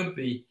there could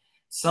be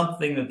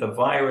something that the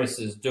virus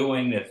is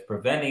doing that's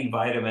preventing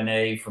vitamin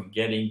A from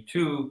getting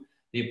to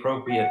the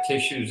appropriate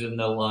tissues in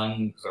the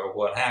lungs or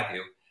what have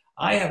you.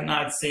 I have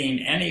not seen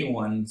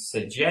anyone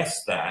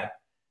suggest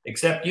that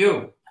except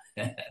you.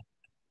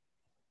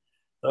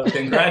 So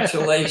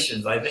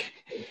congratulations. I think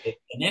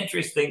it's an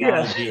interesting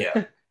Yeah.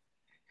 idea.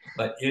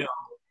 But,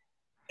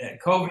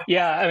 COVID.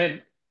 Yeah, I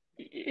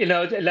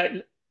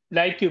mean,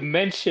 like you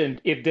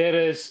mentioned, if there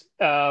is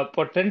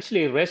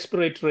potentially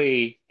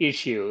respiratory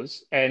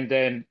issues and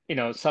then,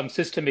 some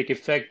systemic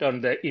effect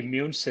on the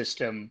immune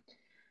system,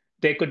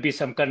 there could be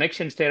some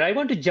connections there. I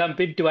want to jump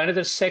into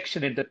another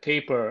section in the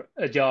paper,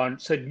 John.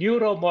 So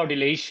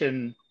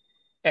neuromodulation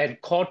and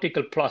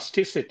cortical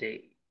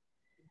plasticity.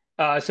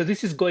 So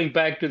this is going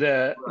back to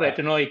the Right.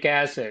 retinoic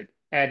acid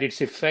and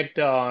its effect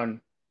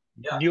on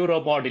Yeah.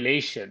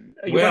 neuromodulation.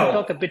 You want to Well,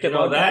 talk a bit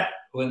about that?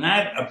 when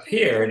that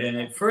appeared, and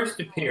it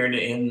first appeared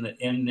in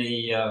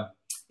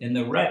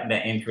the retina,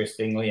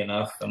 interestingly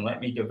enough, and let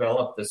me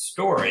develop the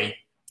story,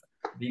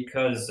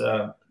 because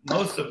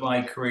most of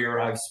my career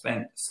I've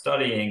spent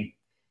studying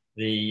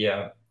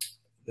the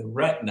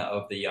retina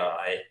of the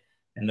eye,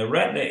 and the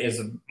retina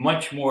is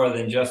much more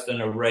than just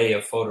an array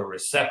of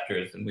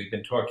photoreceptors, and we've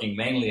been talking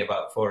mainly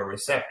about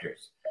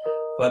photoreceptors.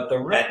 But the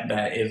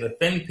retina is a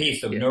thin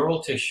piece of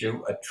neural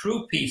tissue, a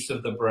true piece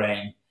of the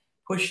brain,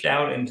 pushed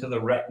out into the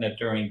retina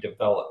during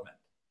development.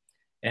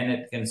 And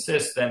it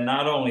consists then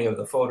not only of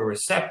the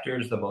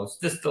photoreceptors, the most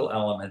distal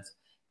elements,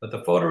 but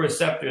the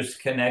photoreceptors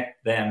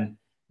connect then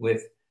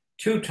with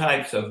two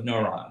types of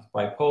neurons,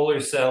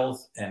 bipolar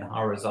cells and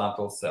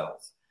horizontal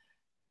cells.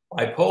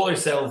 Bipolar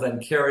cells then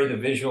carry the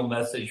visual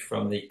message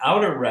from the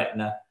outer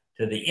retina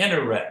to the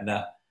inner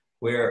retina,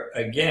 where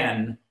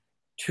again,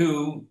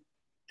 two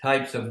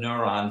types of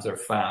neurons are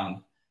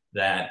found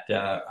that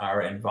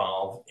are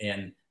involved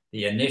in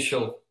the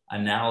initial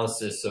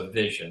analysis of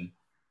vision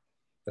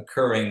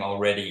occurring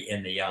already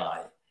in the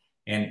eye.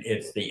 And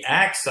it's the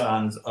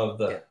axons of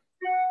the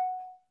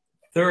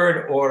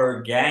third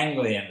order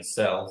ganglion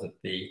cells at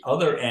the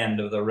other end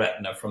of the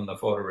retina from the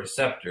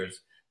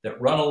photoreceptors that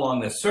run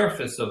along the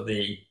surface of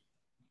the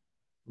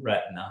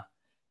retina,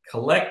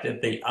 collect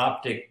at the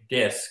optic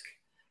disc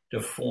to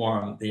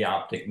form the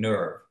optic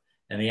nerve.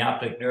 And the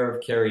optic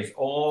nerve carries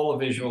all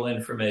the visual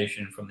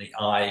information from the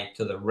eye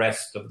to the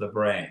rest of the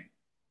brain.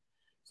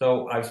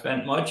 So I've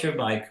spent much of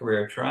my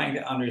career trying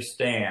to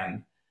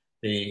understand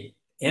the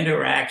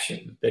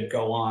interactions that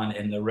go on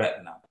in the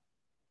retina,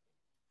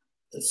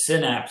 the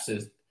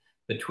synapses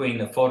between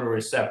the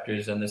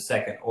photoreceptors and the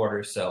second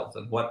order cells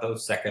and what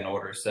those second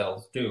order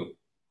cells do.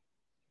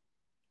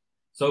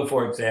 So,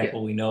 for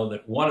example, we know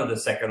that one of the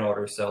second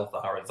order cells, the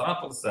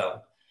horizontal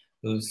cell,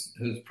 whose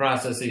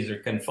processes are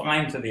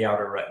confined to the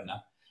outer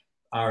retina,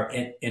 are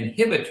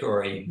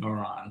inhibitory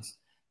neurons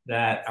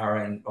that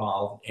are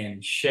involved in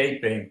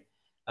shaping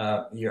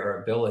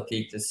your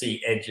ability to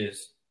see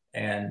edges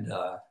and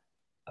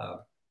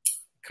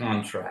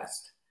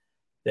contrast.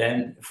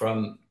 Then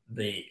from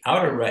the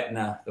outer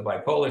retina, the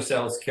bipolar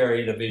cells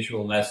carry the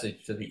visual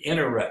message to the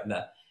inner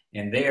retina,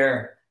 and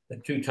there the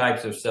two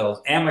types of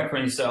cells,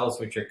 amacrine cells,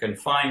 which are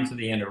confined to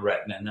the inner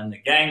retina, and then the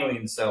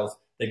ganglion cells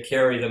that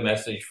carry the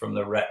message from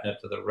the retina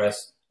to the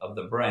rest of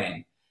the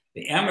brain.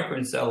 The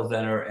amacrine cells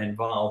then are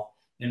involved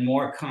in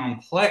more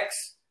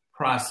complex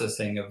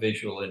processing of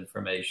visual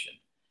information.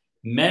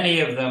 Many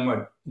of them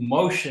are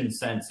motion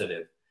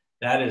sensitive.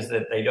 That is,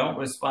 that they don't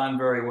respond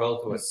very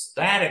well to a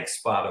static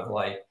spot of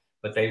light,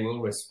 but they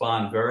will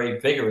respond very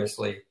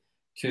vigorously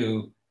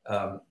to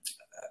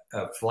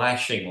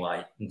flashing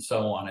light and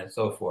so on and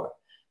so forth.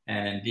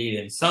 And indeed,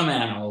 in some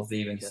animals,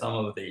 even some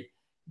of the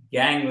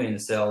ganglion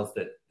cells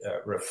that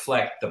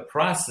reflect the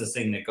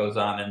processing that goes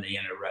on in the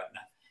inner retina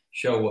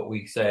show what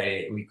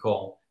we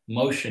call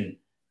motion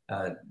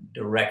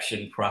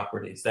direction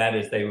properties. That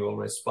is, they will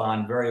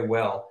respond very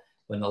well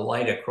when the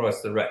light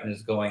across the retina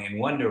is going in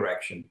one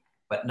direction,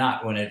 but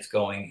not when it's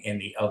going in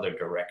the other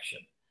direction.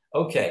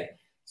 Okay,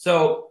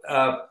 so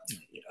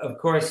of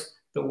course,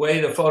 the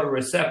way the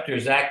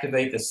photoreceptors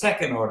activate the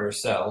second order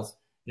cells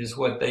is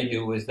what they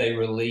do is they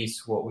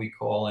release what we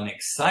call an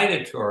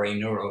excitatory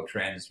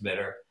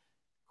neurotransmitter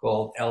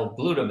called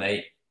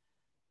L-glutamate,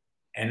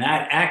 and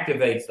that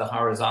activates the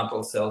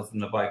horizontal cells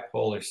and the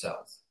bipolar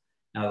cells.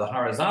 Now, the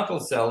horizontal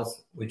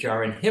cells, which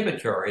are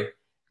inhibitory,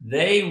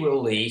 they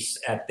release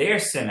at their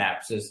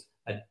synapses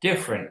a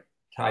different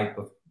type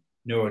of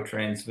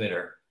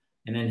neurotransmitter,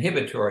 an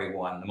inhibitory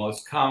one, the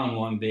most common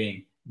one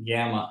being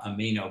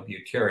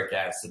gamma-aminobutyric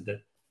acid.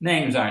 The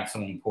names aren't so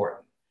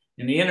important.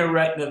 In the inner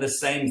retina, the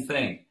same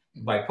thing.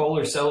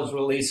 Bipolar cells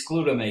release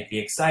glutamate,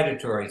 the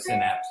excitatory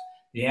synapse.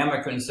 The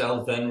amacrine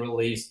cells then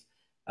release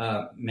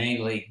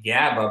mainly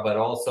GABA, but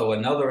also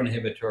another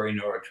inhibitory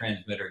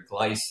neurotransmitter,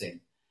 glycine,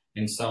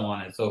 and so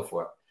on and so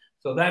forth.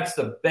 So that's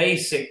the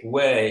basic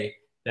way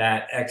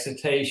that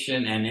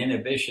excitation and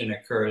inhibition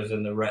occurs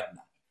in the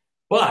retina.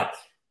 But,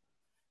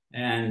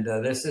 and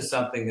this is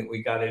something that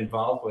we got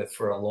involved with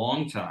for a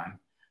long time,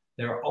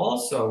 they're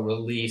also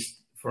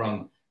released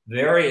from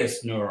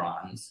various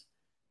neurons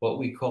what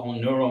we call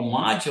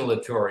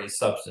neuromodulatory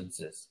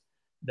substances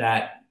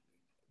that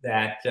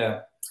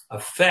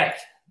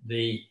affect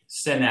the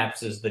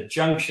synapses, the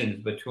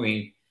junctions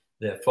between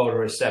the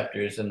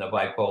photoreceptors and the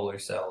bipolar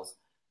cells,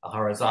 the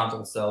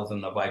horizontal cells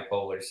and the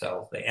bipolar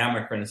cells, the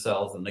amacrine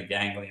cells and the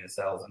ganglion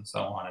cells, and so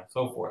on and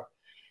so forth.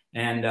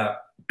 And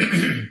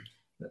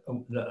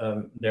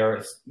there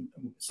are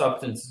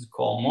substances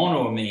called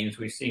monoamines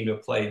which seem to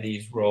play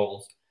these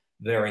roles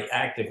very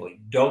actively.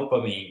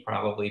 Dopamine,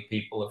 probably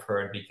people have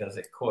heard because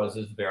it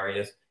causes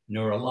various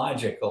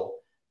neurological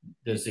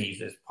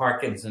diseases.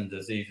 Parkinson's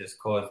disease is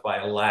caused by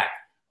a lack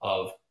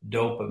of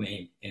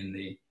dopamine in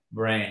the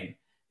brain.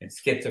 And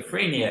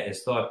schizophrenia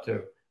is thought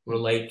to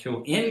relate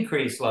to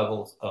increased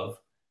levels of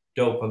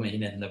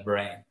dopamine in the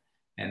brain.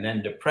 And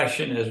then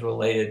depression is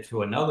related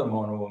to another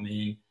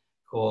monoamine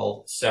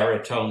called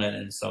serotonin,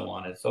 and so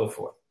on and so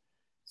forth.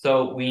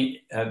 So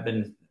we have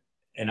been,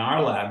 in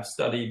our lab,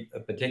 studied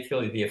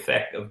particularly the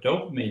effect of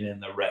dopamine in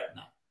the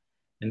retina.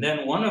 And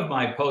then one of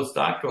my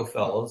postdoctoral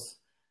fellows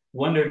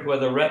wondered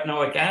whether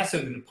retinoic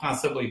acid could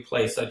possibly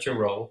play such a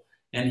role,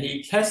 and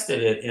he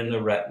tested it in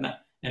the retina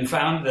and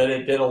found that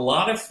it did a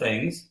lot of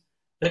things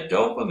that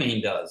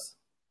dopamine does.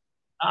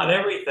 Not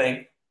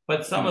everything,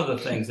 but some of the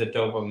things that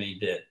dopamine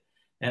did.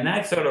 And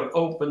that sort of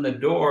opened the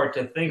door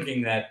to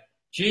thinking that,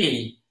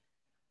 gee,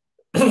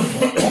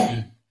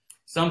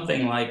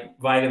 something like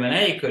vitamin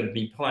A could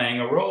be playing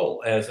a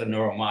role as a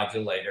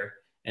neuromodulator.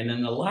 And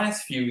in the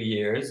last few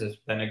years, there's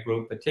been a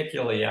group,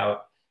 particularly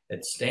out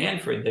at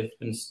Stanford, that's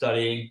been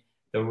studying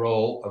the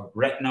role of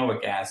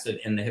retinoic acid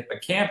in the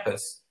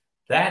hippocampus,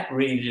 that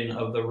region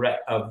of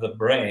the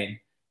brain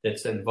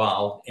that's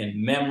involved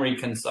in memory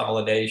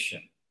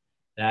consolidation.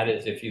 That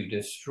is, if you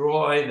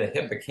destroy the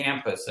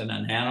hippocampus in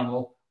an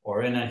animal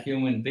or in a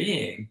human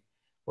being,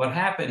 what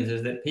happens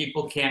is that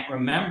people can't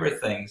remember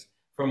things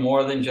for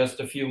more than just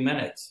a few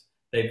minutes.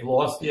 They've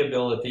lost the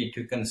ability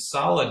to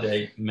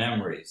consolidate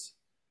memories.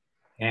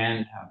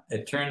 And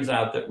it turns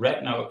out that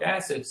retinoic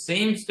acid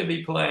seems to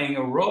be playing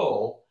a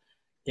role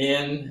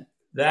in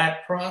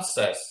that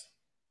process.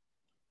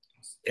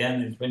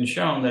 And it's been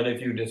shown that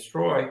if you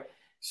destroy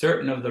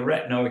certain of the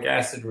retinoic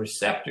acid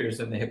receptors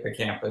in the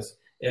hippocampus,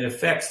 it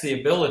affects the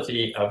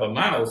ability of a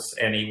mouse,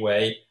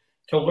 anyway,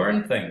 to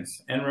learn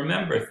things and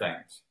remember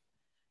things.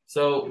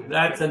 So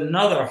that's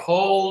another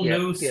whole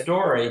new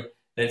story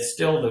that's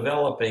still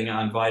developing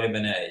on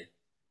vitamin A.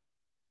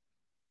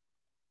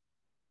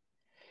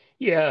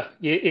 Yeah,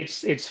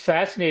 it's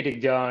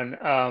fascinating,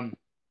 John.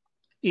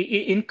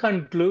 in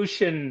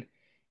conclusion,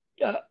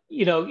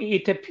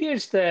 it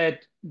appears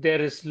that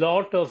there is a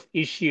lot of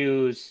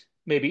issues,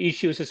 maybe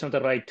issues is not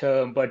the right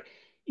term, but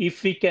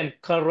if we can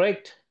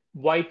correct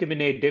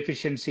vitamin A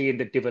deficiency in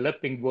the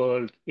developing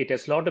world, it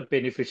has a lot of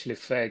beneficial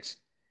effects.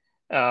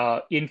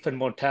 Infant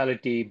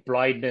mortality,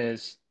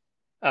 blindness,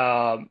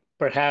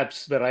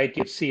 perhaps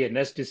variety of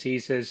CNS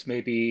diseases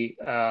may be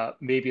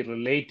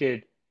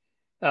related.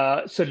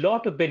 So a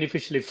lot of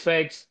beneficial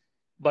effects,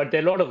 but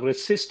there are a lot of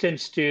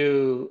resistance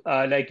to,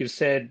 like you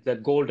said, the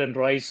golden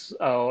rice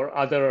or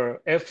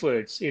other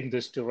efforts in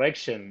this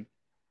direction.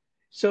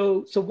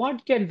 So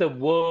what can the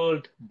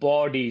world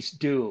bodies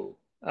do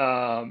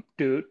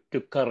to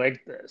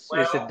correct this?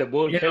 Is it Well, the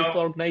World you Health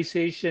know,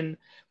 Organization?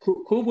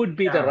 Who would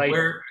be the yeah,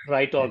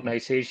 right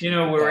organization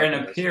to we're in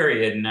tackle a this?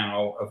 period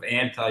now of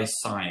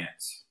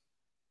anti-science.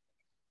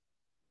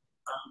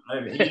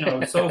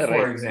 So for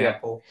Right. Yeah.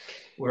 example,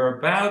 we're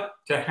about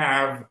to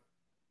have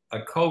a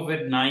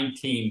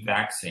COVID-19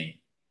 vaccine.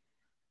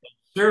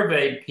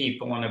 Surveyed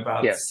people, and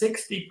about Yeah.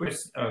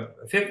 60%,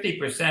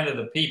 50% of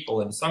the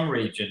people in some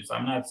regions,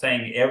 I'm not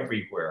saying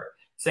everywhere,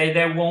 say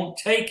they won't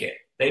take it.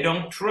 They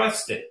don't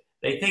trust it.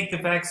 They think the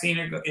vaccine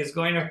is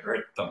going to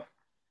hurt them.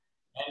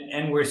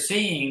 And we're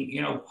seeing,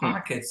 Hmm.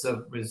 pockets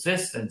of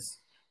resistance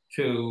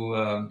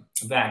to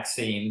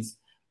vaccines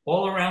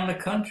all around the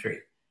country.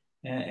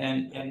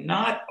 And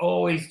not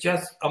always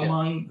just Yeah.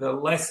 among the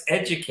less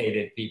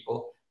educated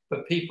people,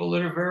 but people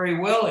that are very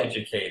well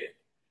educated.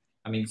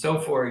 I mean, so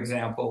for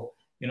example,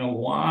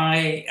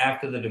 why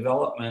after the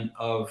development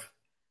of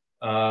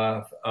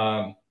uh,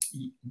 um,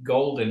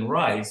 golden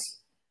rice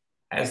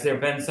has there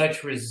been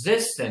such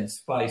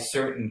resistance by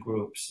certain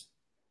groups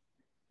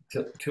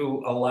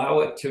to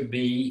allow it to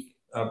be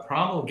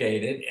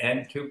promulgated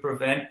and to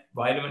prevent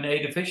vitamin A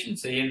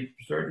deficiency in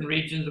certain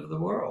regions of the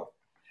world?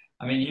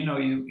 I mean,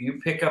 you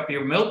pick up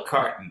your milk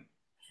carton,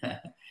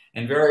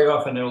 and very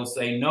often it'll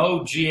say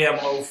no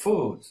GMO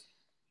foods,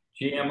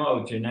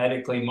 GMO,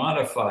 genetically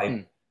modified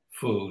Hmm.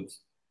 foods.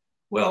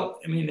 Well,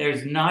 I mean,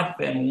 there's not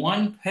been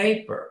one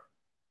paper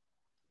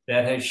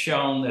that has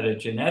shown that a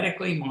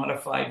genetically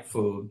modified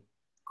food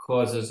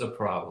causes a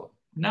problem.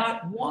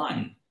 Not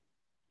one.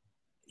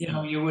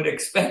 You would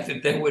expect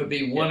that there would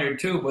be one Yeah. or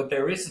two, but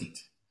there isn't.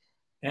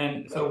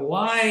 And so,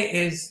 why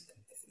is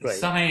Right.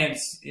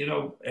 science,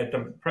 at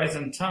the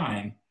present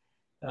time,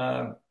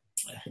 uh,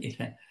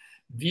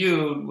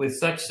 viewed with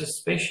such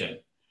suspicion?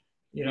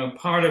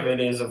 Part of it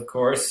is, of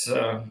course,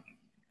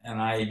 and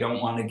I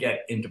don't want to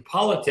get into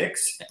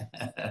politics,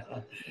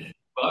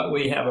 but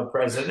we have a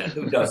president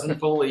who doesn't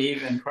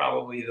believe in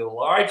probably the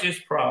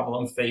largest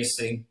problem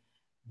facing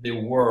the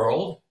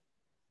world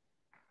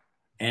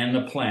and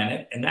the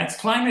planet, and that's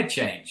climate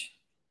change.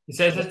 He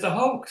says it's a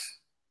hoax.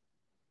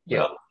 Yeah.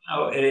 Well,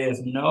 no, it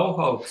is no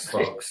hoax,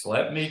 folks.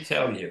 Let me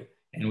tell you.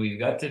 And we've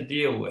got to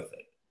deal with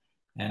it.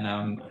 And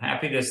I'm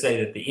happy to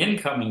say that the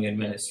incoming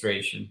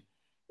administration,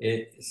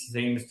 it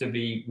seems to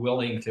be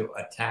willing to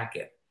attack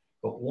it.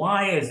 But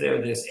why is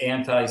there this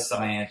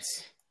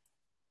anti-science,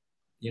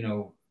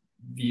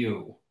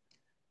 view?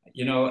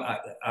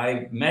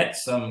 I met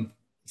some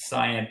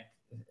science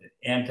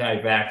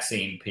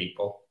anti-vaccine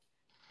people,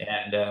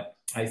 and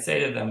I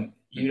say to them,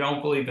 "You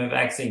don't believe in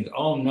vaccines?"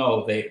 "Oh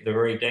no, they're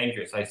very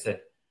dangerous." I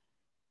said,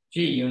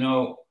 "Gee,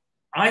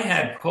 I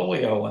had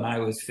polio when I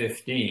was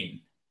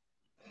 15,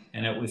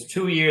 and it was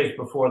 2 years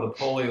before the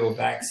polio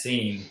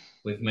vaccine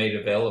was made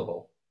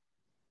available."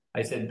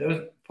 I said,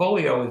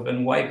 polio has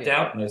been wiped Yeah.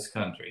 out in this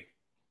country.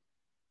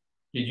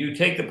 Did you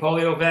take the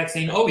polio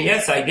vaccine? "Oh,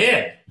 yes, I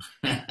did."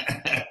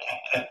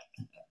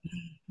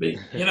 But,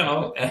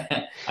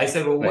 I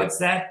said, "Well, Right. what's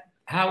that?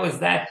 How is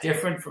that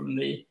different from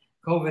the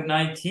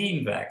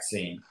COVID-19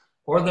 vaccine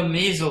or the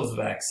measles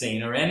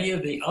vaccine or any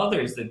of the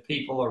others that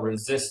people are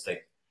resisting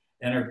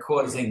and are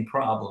causing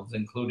problems,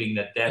 including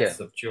the Yeah. deaths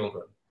of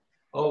children?"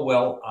 "Oh,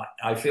 well,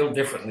 I feel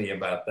differently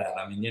about that.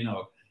 I mean,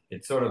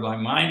 it's sort of my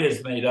mind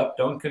is made up.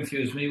 Don't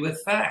confuse me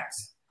with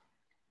facts."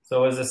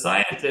 So as a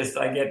scientist,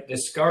 I get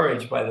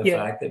discouraged by the Yeah.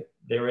 fact that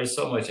there is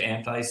so much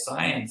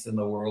anti-science in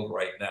the world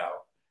right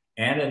now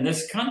and in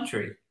this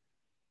country.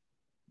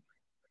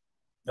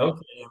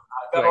 Okay,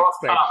 I got Right. off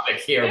Right. topic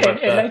here,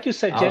 but And like you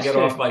I'll get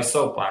off suggested, my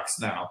soapbox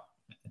now.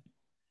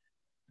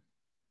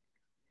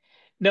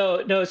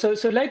 no, no.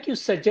 So like you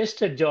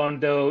suggested, John,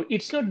 though,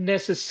 it's not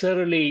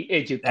necessarily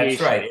That's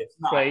right. education, It's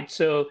not. right?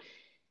 So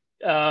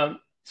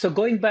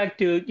going back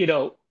to,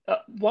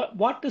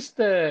 what is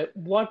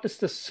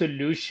the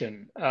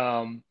solution?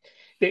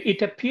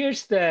 It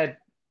appears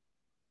that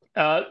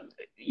uh,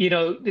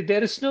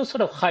 there is no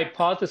sort of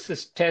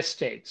hypothesis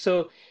testing.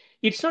 So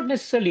it's not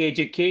necessarily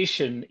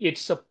education,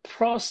 it's a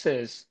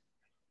process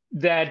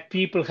that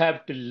people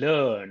have to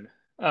learn,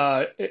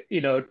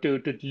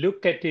 to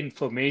look at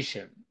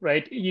information,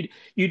 right?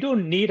 You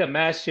don't need a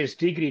master's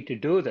degree to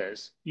do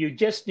this. You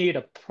just need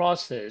a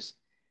process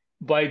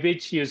by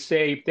which you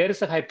say, if there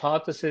is a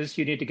hypothesis,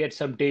 you need to get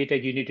some data,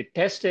 you need to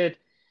test it,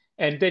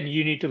 and then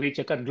you need to reach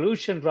a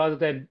conclusion rather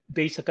than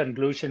base a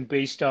conclusion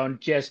based on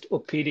just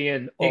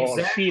opinion or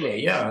Exactly.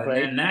 feelings, Yeah.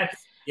 right? And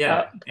that's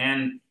Yeah,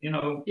 and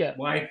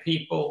why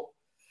people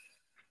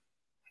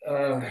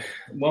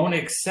won't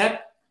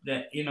accept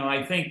that.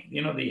 I think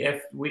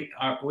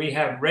we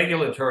have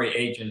regulatory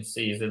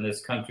agencies in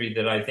this country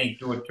that I think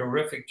do a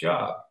terrific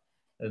job.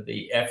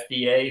 The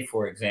FDA,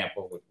 for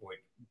example,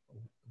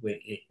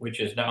 which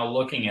is now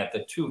looking at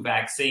the 2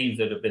 vaccines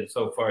that have been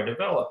so far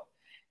developed,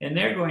 and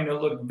they're going to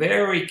look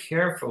very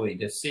carefully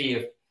to see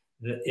if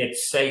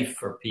it's safe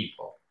for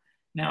people.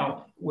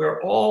 Now,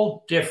 we're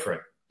all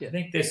different. I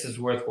think this is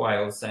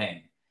worthwhile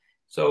saying.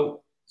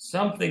 So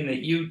something that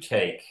you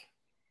take,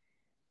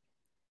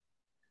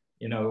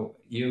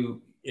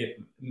 it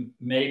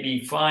may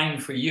be fine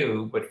for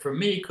you, but for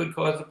me could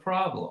cause a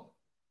problem,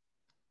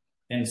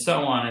 and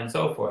so on and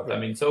so forth. I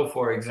mean, so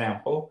for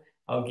example,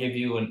 I'll give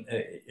you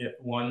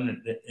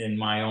one in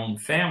my own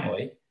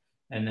family,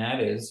 and that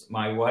is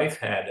my wife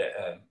had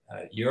a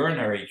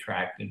urinary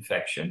tract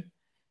infection.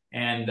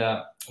 And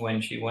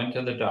when she went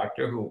to the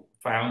doctor, who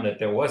found that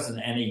there wasn't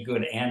any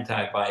good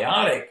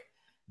antibiotic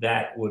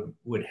that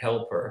would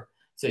help her,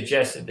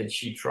 suggested that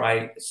she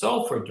try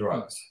sulfur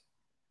drugs,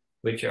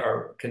 which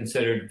are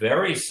considered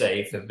very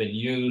safe, have been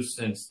used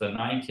since the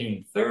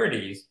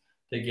 1930s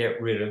to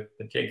get rid of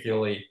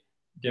particularly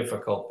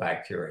difficult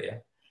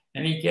bacteria.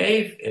 And he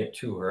gave it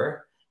to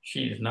her.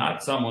 She's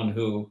not someone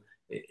who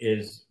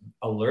is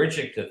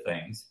allergic to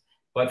things,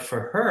 but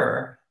for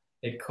her,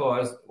 it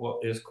caused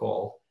what is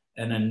called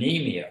an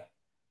anemia.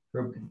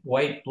 Her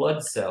white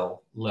blood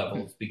cell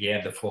levels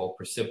began to fall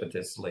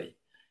precipitously.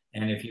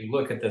 And if you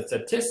look at the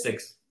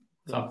statistics,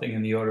 something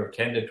in the order of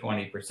 10 to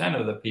 20%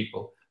 of the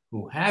people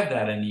who have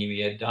that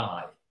anemia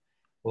die.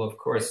 Well, of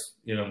course,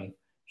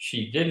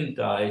 she didn't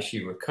die,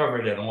 she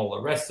recovered and all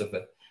the rest of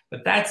it.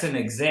 But that's an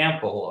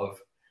example of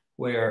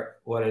where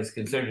what is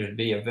considered to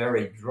be a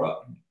very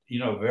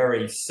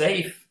very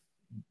safe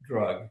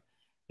drug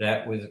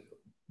that was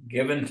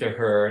given to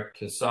her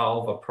to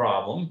solve a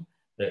problem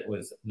that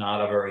was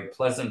not a very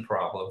pleasant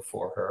problem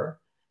for her,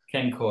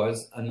 can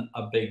cause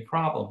a big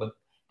problem. But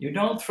you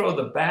don't throw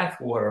the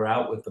bathwater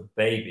out with the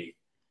baby.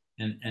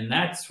 And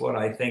that's what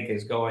I think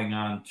is going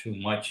on too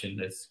much in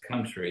this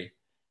country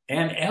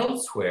and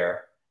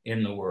elsewhere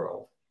in the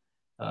world.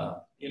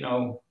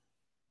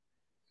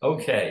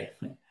 Okay,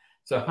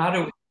 so how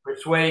do we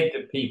persuade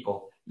the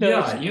people?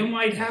 Yeah, you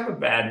might have a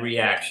bad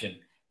reaction,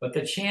 but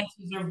the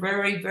chances are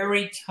very,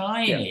 very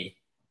tiny.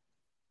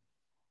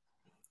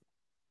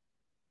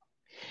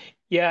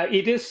 Yeah,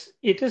 it is.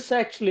 It is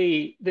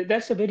actually,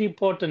 that's a very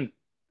important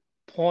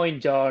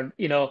point, John.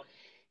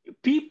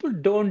 People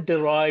don't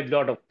derive a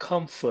lot of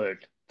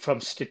comfort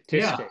from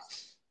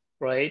statistics,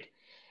 right?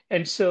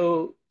 And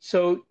so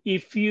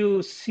if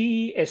you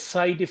see a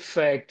side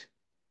effect,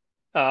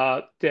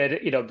 that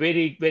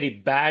very, very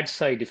bad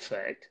side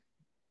effect,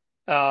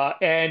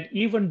 and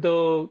even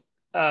though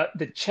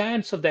the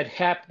chance of that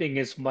happening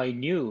is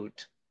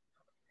minute,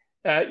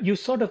 you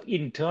sort of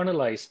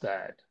internalize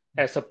that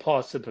as a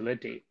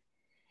possibility.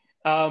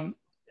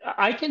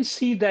 I can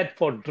see that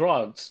for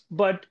drugs,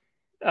 but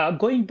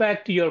going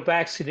back to your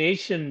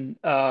vaccination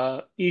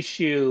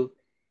issue,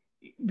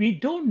 we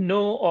don't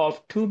know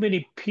of too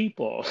many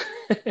people.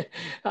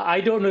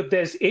 I don't know if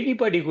there's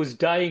anybody who's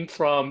dying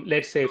from,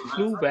 let's say,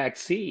 flu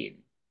vaccine,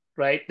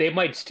 right? They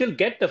might still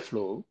get the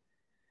flu,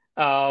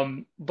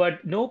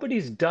 but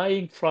nobody's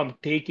dying from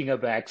taking a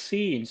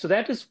vaccine. So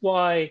that is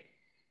why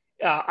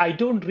I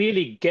don't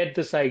really get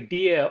this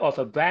idea of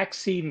a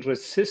vaccine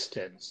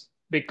resistance,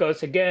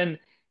 because again,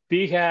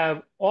 we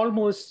have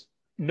almost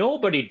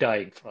nobody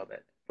dying from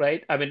it,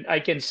 right? I mean, I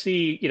can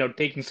see,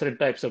 taking certain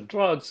types of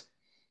drugs,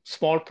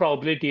 small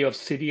probability of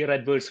severe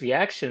adverse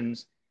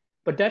reactions,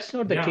 but that's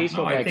not the case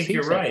for vaccines. I think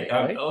you're right.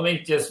 Let me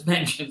just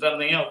mention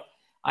something else.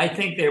 I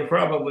think there have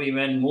probably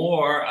been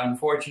more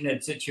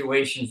unfortunate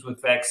situations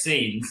with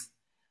vaccines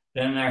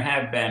than there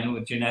have been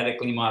with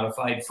genetically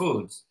modified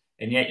foods.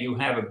 And yet you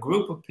have a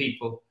group of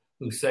people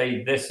who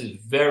say this is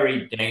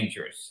very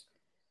dangerous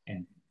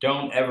and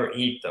don't ever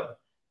eat them.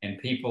 And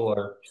people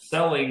are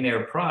selling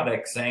their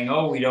products saying,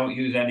 oh, we don't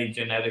use any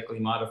genetically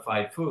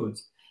modified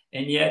foods.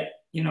 And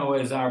yet,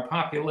 as our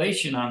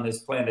population on this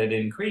planet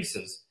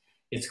increases,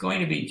 it's going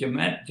to be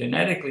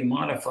genetically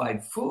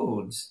modified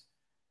foods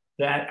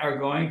that are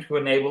going to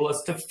enable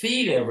us to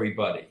feed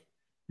everybody.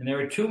 And there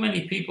are too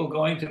many people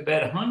going to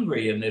bed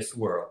hungry in this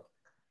world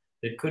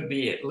that could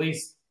be at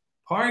least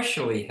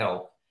partially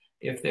helped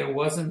if there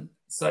wasn't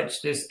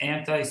such this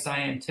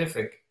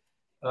anti-scientific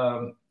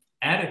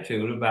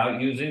attitude about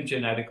using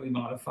genetically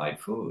modified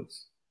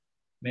foods.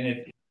 I mean,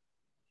 it's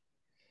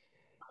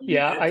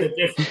a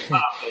different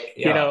topic.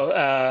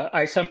 Yeah.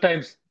 I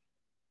sometimes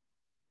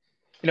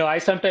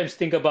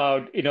think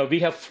about, we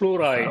have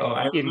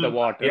fluoride in the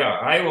water. Yeah,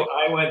 I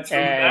went through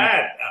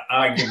that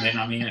argument.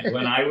 I mean,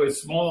 when I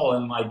was small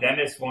and my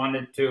dentist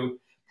wanted to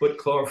put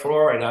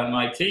chlorfluoride on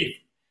my teeth,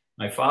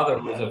 my father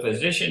was a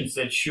physician,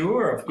 said,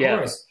 sure, of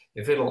course,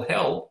 if it'll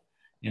help.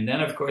 And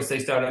then, of course, they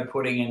started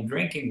putting in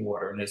drinking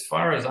water. And as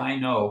far as I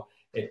know,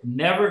 it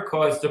never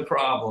caused a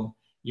problem,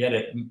 yet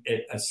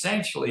it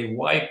essentially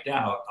wiped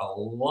out a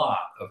lot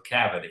of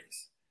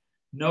cavities.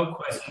 No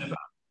question about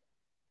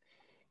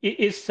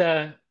Is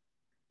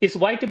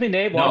vitamin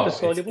A it. water No,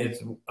 soluble?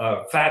 it's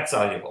fat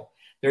soluble.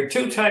 There are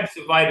two types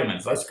of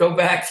vitamins. Let's go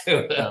back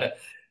to the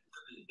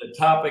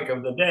topic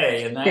of the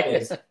day, and that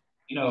is,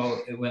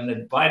 when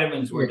the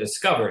vitamins were Yeah.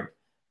 discovered,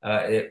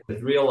 it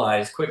was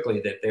realized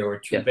quickly that there were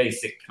two Yeah.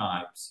 basic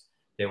types.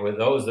 There were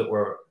those that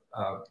were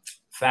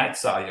fat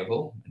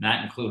soluble, and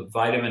that included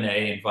vitamin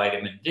A and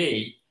vitamin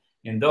D,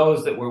 and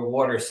those that were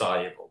water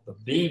soluble, the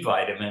B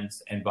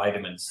vitamins and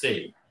vitamin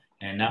C.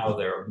 And now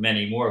there are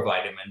many more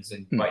vitamins,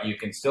 but you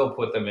can still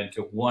put them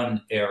into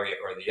one area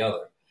or the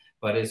other.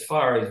 But as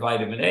far as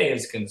vitamin A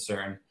is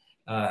concerned,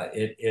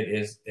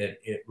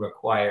 it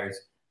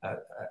requires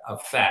a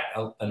fat,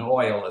 an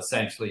oil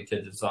essentially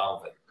to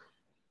dissolve it.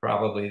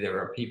 Probably there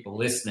are people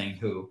listening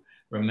who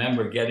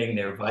remember getting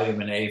their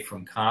vitamin A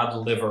from cod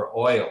liver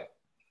oil.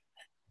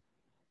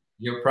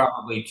 You're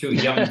probably too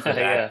young for that,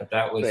 Yeah. but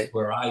that was Right.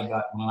 where I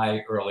got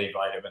my early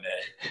vitamin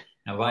A.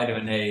 Now,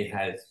 vitamin A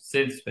has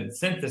since been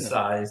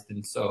synthesized,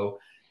 and so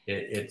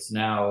it's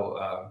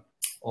now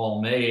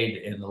all made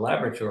in the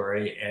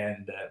laboratory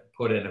and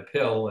put in a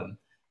pill, and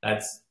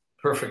that's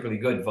perfectly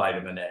good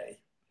vitamin A.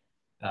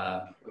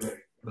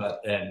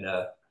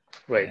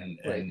 Right.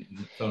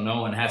 And so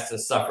no one has to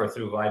suffer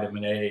through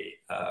vitamin A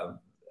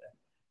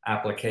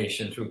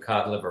application through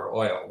cod liver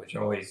oil, which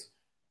always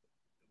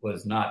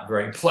was not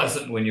very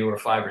pleasant when you were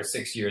 5 or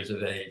 6 years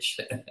of age.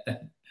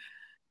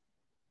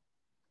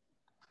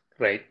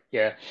 Right.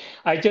 Yeah.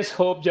 I just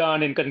hope,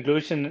 John, in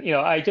conclusion,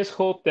 I just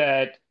hope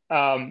that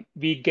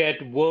we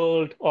get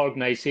world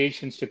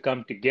organizations to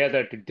come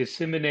together to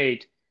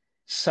disseminate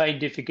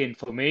scientific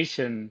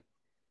information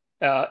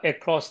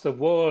across the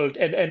world.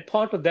 And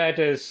part of that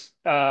is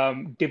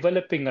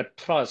developing a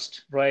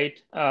trust, right,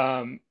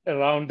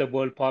 around the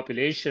world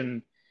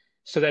population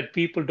so that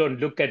people don't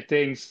look at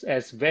things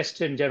as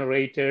Western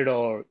generated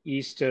or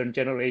Eastern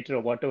generated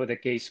or whatever the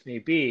case may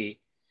be.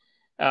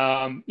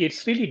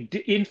 It's really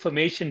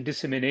information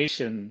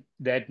dissemination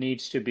that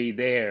needs to be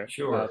there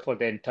Sure. for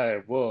the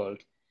entire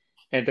world.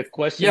 And the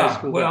question is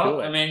who will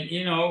do it. I mean,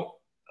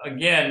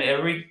 again,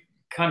 every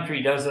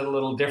country does it a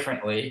little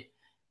differently.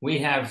 We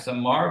have some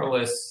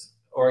marvelous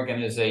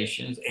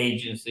organizations,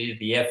 agencies,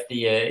 the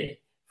FDA,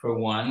 for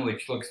one,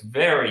 which looks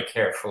very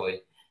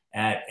carefully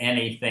at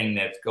anything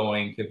that's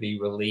going to be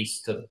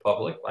released to the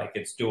public, like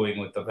it's doing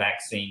with the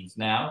vaccines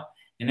now.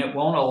 And it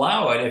won't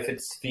allow it if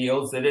it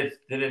feels that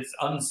it's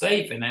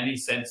unsafe in any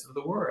sense of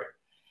the word.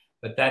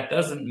 But that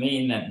doesn't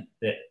mean that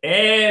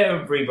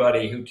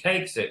everybody who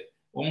takes it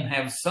won't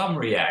have some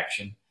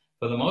reaction.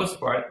 For the most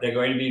part, they're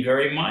going to be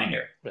very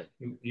minor. Right.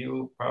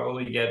 You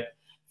probably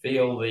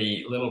feel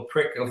the little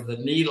prick of the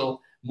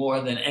needle more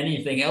than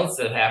anything else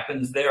that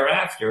happens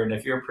thereafter. And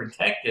if you're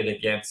protected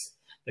against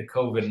the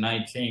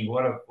COVID-19,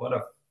 what a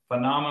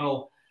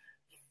phenomenal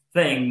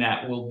thing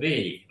that will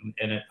be.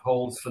 And it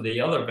holds for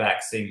the other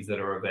vaccines that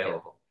are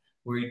available.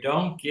 We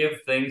don't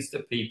give things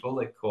to people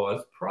that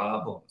cause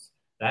problems.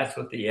 That's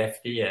what the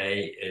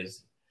FDA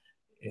is,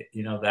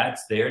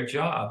 that's their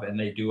job, and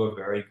they do a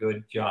very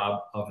good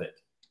job of it.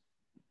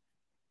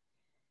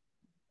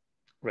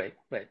 Right.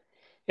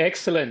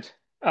 Excellent.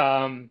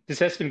 This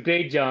has been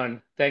great,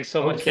 John. Thanks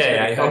so much for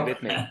spending time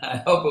with me.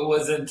 I hope it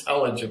was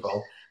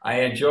intelligible.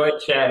 I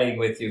enjoyed chatting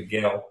with you,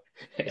 Gill.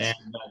 And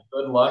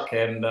good luck,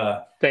 and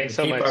thanks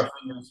so much. Keep our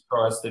fingers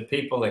crossed that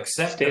people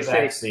accept the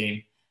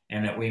vaccine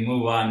and that we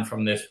move on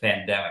from this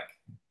pandemic.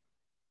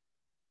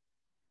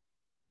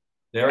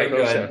 Very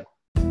good. So.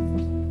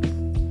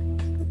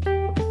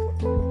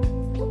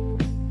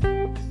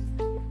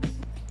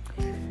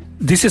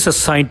 This is a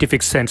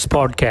Scientific Sense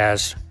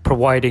podcast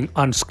providing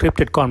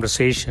unscripted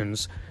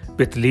conversations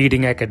with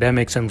leading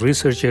academics and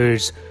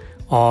researchers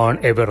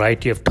on a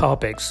variety of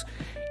topics.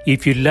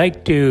 If you'd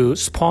like to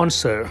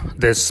sponsor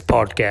this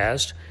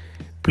podcast,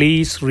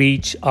 please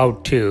reach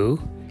out to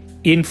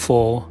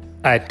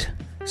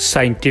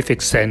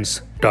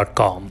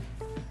info@scientificsense.com.